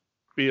a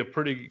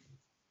pretty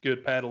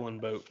good paddling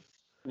boat.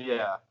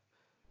 Yeah.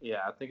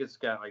 Yeah, I think it's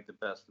got like the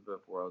best of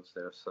both worlds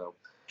there. So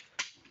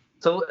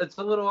it's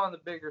a little on the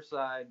bigger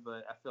side,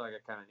 but I feel like I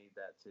kind of need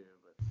that too.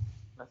 But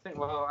I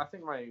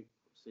think my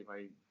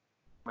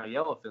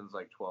yellowfin's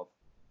like 12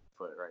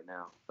 foot right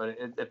now, but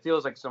it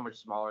feels like so much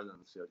smaller than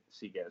the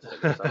sea gets.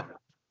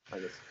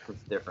 Like it's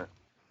different.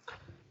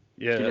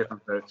 Yeah. Two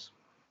different boats.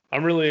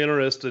 I'm really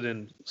interested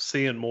in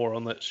seeing more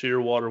on that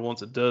Shearwater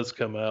once it does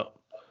come out.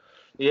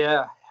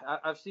 Yeah,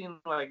 I've seen,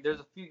 like, there's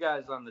a few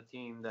guys on the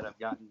team that have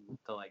gotten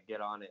to, like,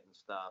 get on it and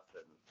stuff,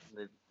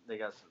 and they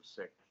got some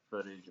sick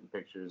footage and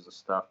pictures and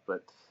stuff.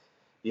 But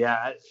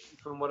yeah,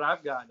 from what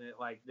I've gotten, it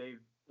like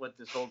with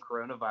this whole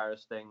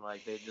coronavirus thing,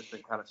 like they've just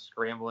been kind of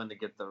scrambling to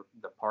get the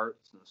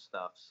parts and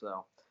stuff.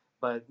 So,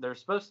 but they're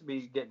supposed to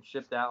be getting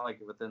shipped out like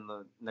within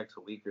the next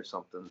week or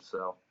something.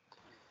 So,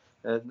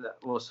 and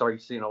we'll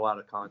start seeing a lot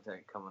of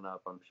content coming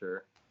up, I'm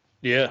sure.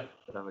 Yeah.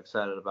 But I'm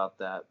excited about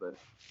that. But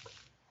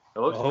it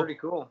looks pretty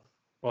cool.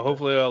 Well,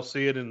 hopefully I'll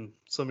see it in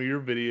some of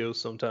your videos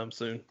sometime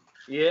soon.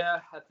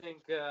 Yeah, I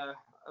think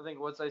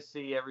once I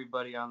see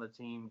everybody on the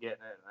team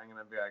getting it, I'm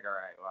gonna be like, all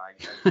right, well, I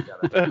just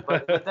gotta.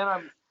 but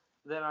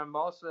then I'm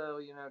also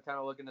kind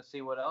of looking to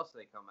see what else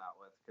they come out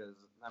with, because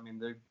I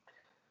mean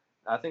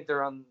I think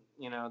they're on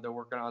they're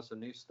working on some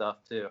new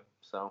stuff too.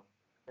 So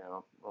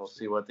we'll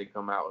see what they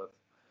come out with.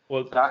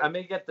 Well, so I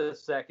may get the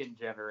second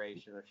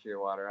generation of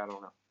Shearwater. I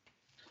don't know.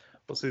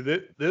 Well, see,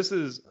 this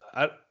is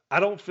I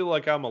don't feel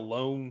like I'm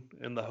alone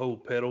in the whole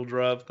pedal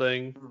drive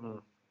thing. Mm-hmm.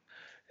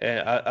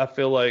 And I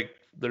feel like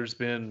there's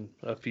been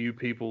a few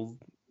people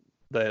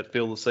that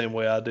feel the same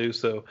way I do.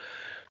 So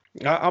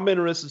I'm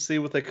interested to see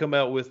what they come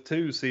out with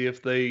too. See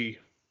if they,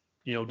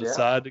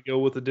 decide to go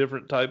with a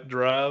different type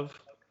drive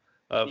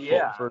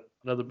for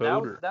another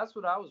boat. That's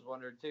what I was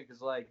wondering too.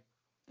 Because I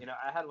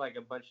had like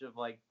a bunch of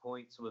like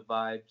points with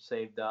Vibe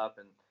saved up,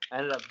 and I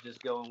ended up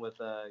just going with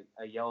a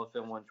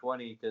Yellowfin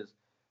 120 because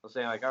I was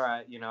saying, like, all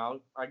right,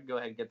 I can go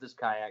ahead and get this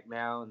kayak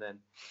now, and then,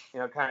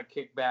 kind of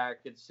kick back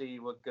and see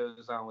what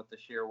goes on with the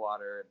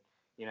Shearwater,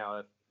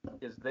 and,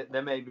 because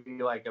there may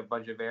be like a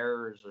bunch of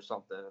errors or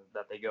something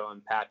that they go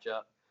and patch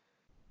up,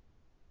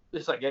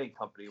 just like any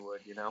company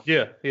would,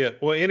 Yeah.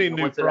 Well, any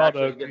new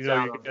product, gets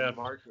out on the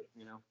market,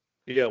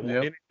 Yeah. Well,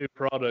 any new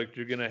product,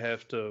 you're gonna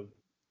have to,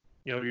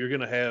 you're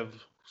gonna have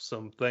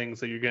some things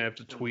that you're gonna have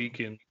to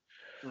tweak and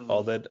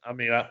all that. I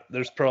mean,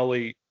 there's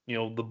probably,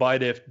 the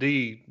Bite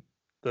FD,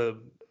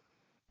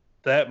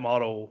 that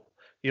model,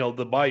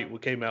 the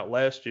Bite came out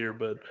last year,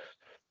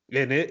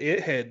 and it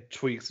had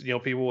tweaks.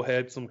 People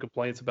had some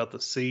complaints about the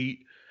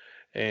seat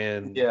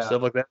and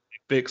stuff like that.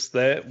 They fixed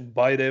that.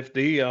 Bite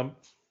FD,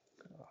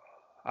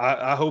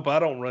 I hope I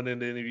don't run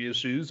into any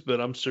issues, but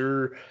I'm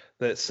sure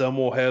that some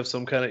will have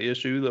some kind of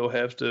issue they'll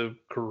have to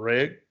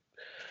correct.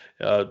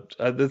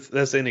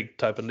 That's any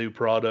type of new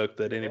product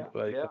that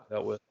anybody comes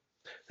out with.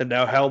 And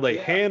now how they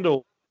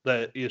handle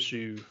that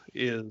issue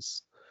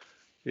is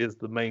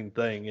the main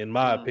thing, in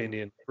my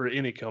opinion, for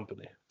any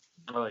company.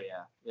 Oh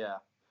yeah,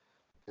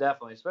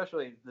 definitely.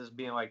 Especially this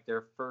being like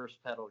their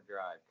first pedal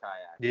drive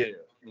kayak too.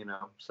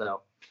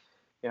 So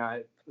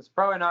it's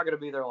probably not going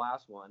to be their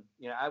last one.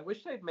 I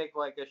wish they'd make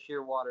like a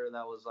Shearwater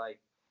that was like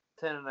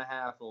 10 and a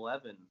half,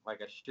 11,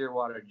 like a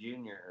Shearwater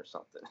Junior or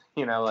something.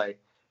 Like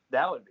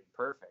that would be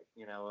perfect.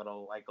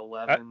 It'll like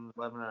 11 and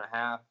a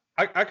half.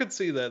 I could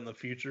see that in the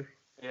future.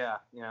 Yeah,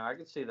 I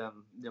could see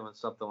them doing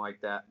something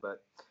like that,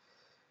 but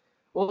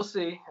we'll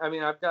see. I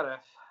mean, my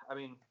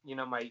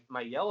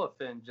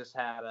Yellowfin just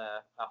had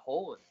a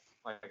hole in it.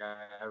 Like I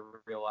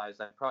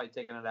realized I'd probably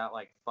taken it out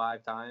like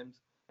 5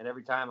 times, and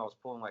every time I was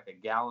pulling like a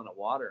gallon of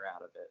water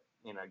out of it,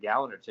 a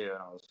gallon or two,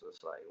 and I was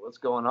just like, what's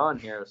going on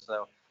here?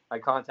 So I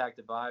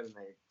contacted Vibe, and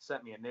they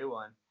sent me a new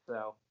one.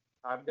 So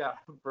I've got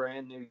a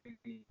brand new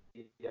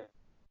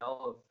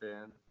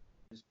Yellowfin,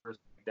 just for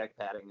deck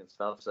padding and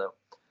stuff. So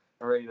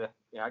I'm ready to,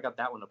 I got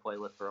that one to play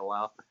with for a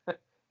while.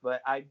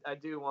 But I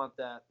do want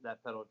that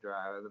pedal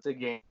drive. It's a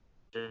game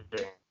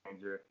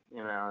changer.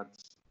 I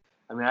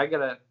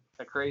got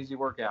a crazy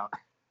workout,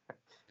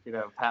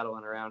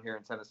 paddling around here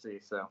in Tennessee.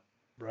 So.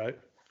 Right.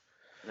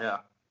 Yeah.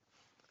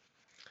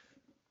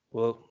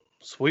 Well,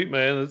 sweet,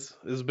 man.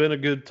 It's been a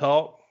good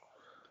talk.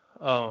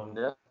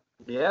 Yeah,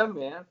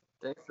 man.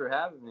 Thanks for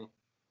having me.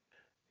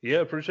 Yeah,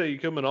 appreciate you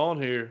coming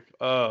on here.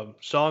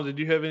 Sean, did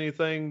you have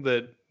anything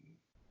that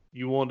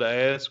you wanted to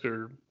ask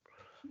or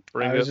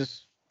bring up? I was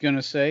just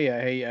gonna say,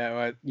 hey,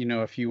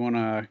 if you want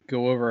to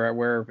go over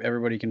where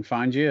everybody can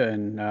find you,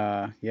 and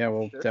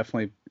we'll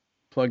definitely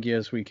plug you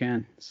as we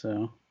can.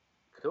 So.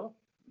 Cool.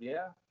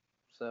 Yeah.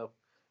 So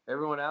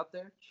everyone out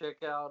there,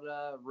 check out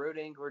Road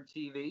Angler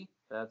TV.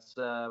 That's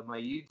my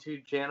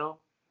YouTube channel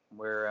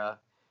where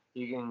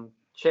you can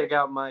check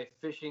out my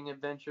fishing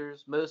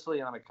adventures,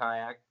 mostly on a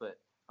kayak, but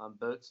on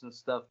boats and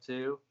stuff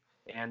too.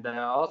 And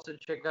also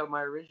check out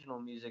my original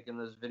music in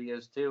those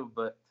videos too.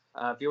 But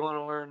if you want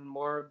to learn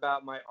more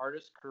about my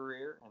artist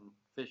career and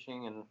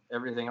fishing and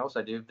everything else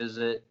I do,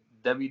 visit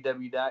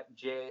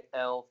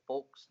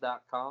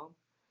www.jlfolks.com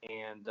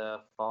and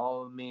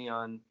follow me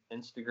on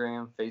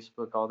Instagram,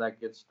 Facebook, all that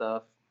good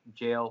stuff.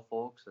 JL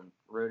Folks and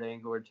Road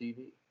Angler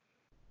TV.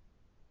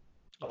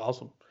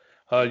 Awesome.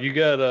 You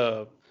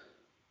got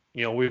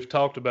we've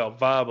talked about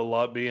Vibe a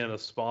lot being a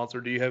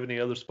sponsor. Do you have any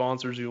other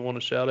sponsors you want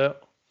to shout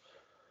out?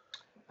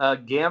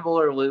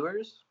 Gambler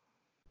Lures.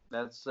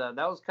 That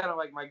was kind of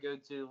like my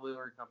go-to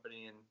lure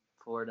company in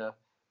Florida.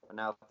 But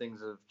now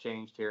things have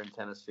changed here in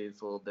Tennessee.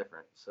 It's a little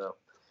different. So,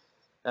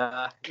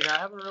 I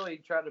haven't really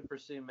tried to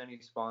pursue many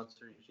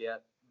sponsors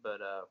yet. But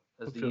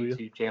as the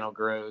YouTube channel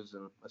grows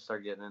and I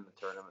start getting into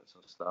tournaments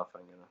and stuff,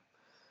 I'm gonna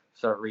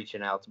start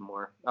reaching out to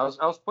more. I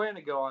was planning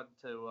to go on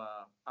to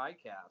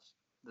ICAST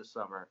this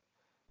summer,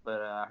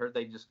 but I heard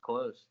they just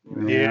closed.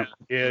 Yeah,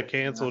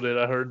 canceled it.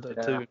 I heard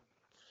that too.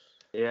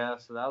 Yeah,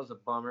 so that was a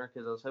bummer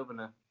because I was hoping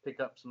to pick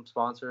up some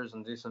sponsors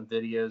and do some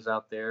videos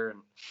out there and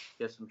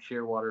get some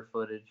Shearwater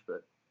footage,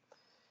 but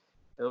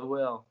oh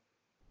well.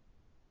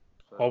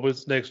 So,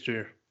 always next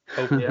year.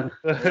 Hopefully. Yeah.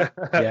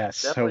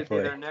 Yes, definitely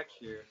hopefully. be there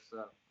next year.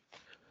 So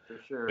for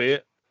sure.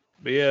 But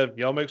yeah,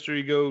 y'all make sure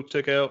you go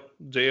check out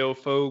JL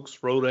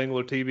Folks, Road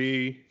Angler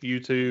TV,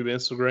 YouTube,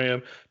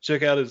 Instagram.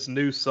 Check out his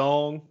new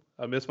song,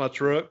 I Miss My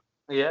Truck.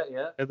 Yeah.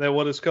 Is that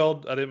what it's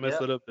called? I didn't mess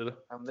that up, did I?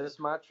 I miss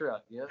my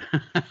truck, yeah.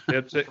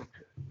 Yeah,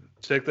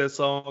 check that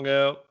song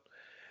out.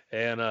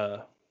 And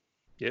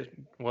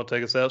want to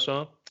take us out,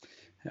 Sean?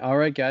 All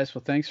right, guys.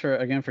 Well, thanks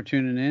for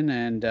tuning in.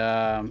 And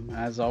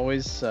as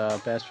always,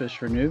 Bass Fish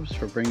for Noobs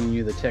for bringing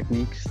you the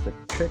techniques, the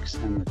tricks,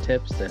 and the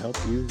tips to help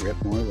you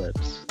rip more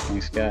lips.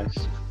 Thanks, guys.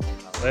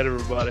 Later,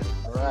 everybody.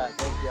 All right.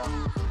 Thank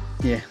y'all.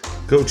 Yeah.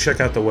 Go check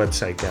out the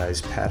website,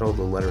 guys. Paddle,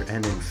 the letter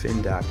N, and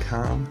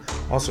fin.com.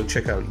 Also,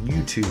 check out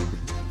YouTube,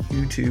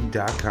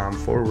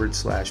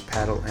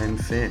 youtube.com/paddle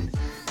and fin.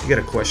 If you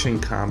got a question,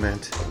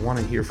 comment, want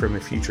to hear from a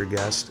future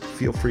guest,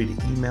 feel free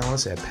to email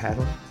us at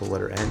paddle, the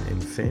letter N,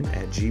 and fin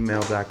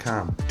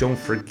 @gmail.com. Don't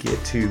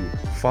forget to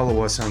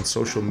follow us on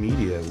social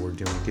media. We're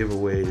doing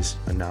giveaways,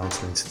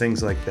 announcements,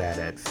 things like that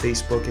at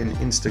Facebook and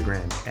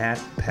Instagram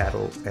at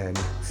paddle and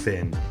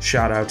fin.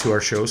 Shout out to our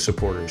show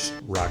supporters,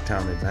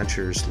 Rocktown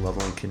Adventures,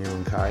 Loveland Canoe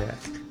and Kayak,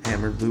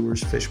 Hammered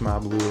Lures, Fish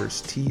Mob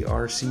Lures,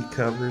 TRC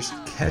Covers,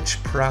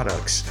 Catch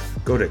Products.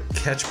 Go to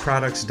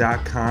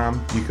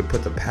catchproducts.com. You can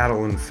put the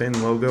paddle and fin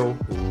logo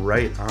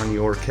right on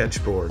your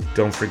catch board.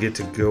 Don't forget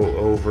to go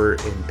over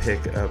and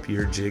pick up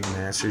your Jig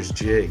Masters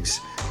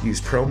jigs.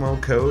 Use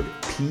promo code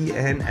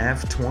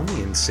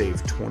PNF20 and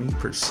save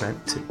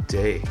 20%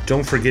 today.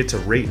 Don't forget to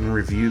rate and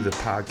review the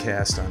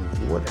podcast on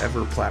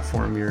whatever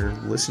platform you're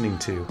listening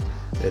to.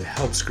 It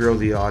helps grow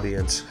the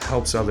audience,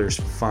 helps others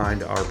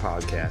find our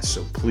podcast.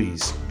 So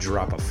please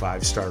drop a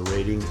 5-star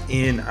rating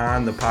in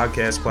on the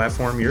podcast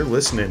platform you're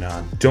listening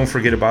on. Don't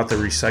forget about the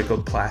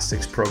recycled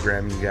plastics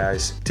program, you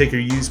guys. Take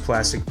your used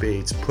plastic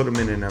baits, put them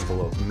in an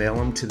envelope, mail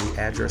them to the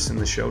address in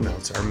the show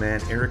notes. Our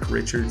man Eric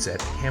Richards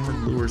at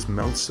Hammered Lures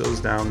melts those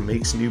down,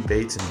 makes new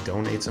baits, and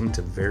donates them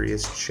to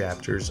various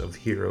chapters of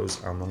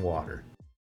Heroes on the Water.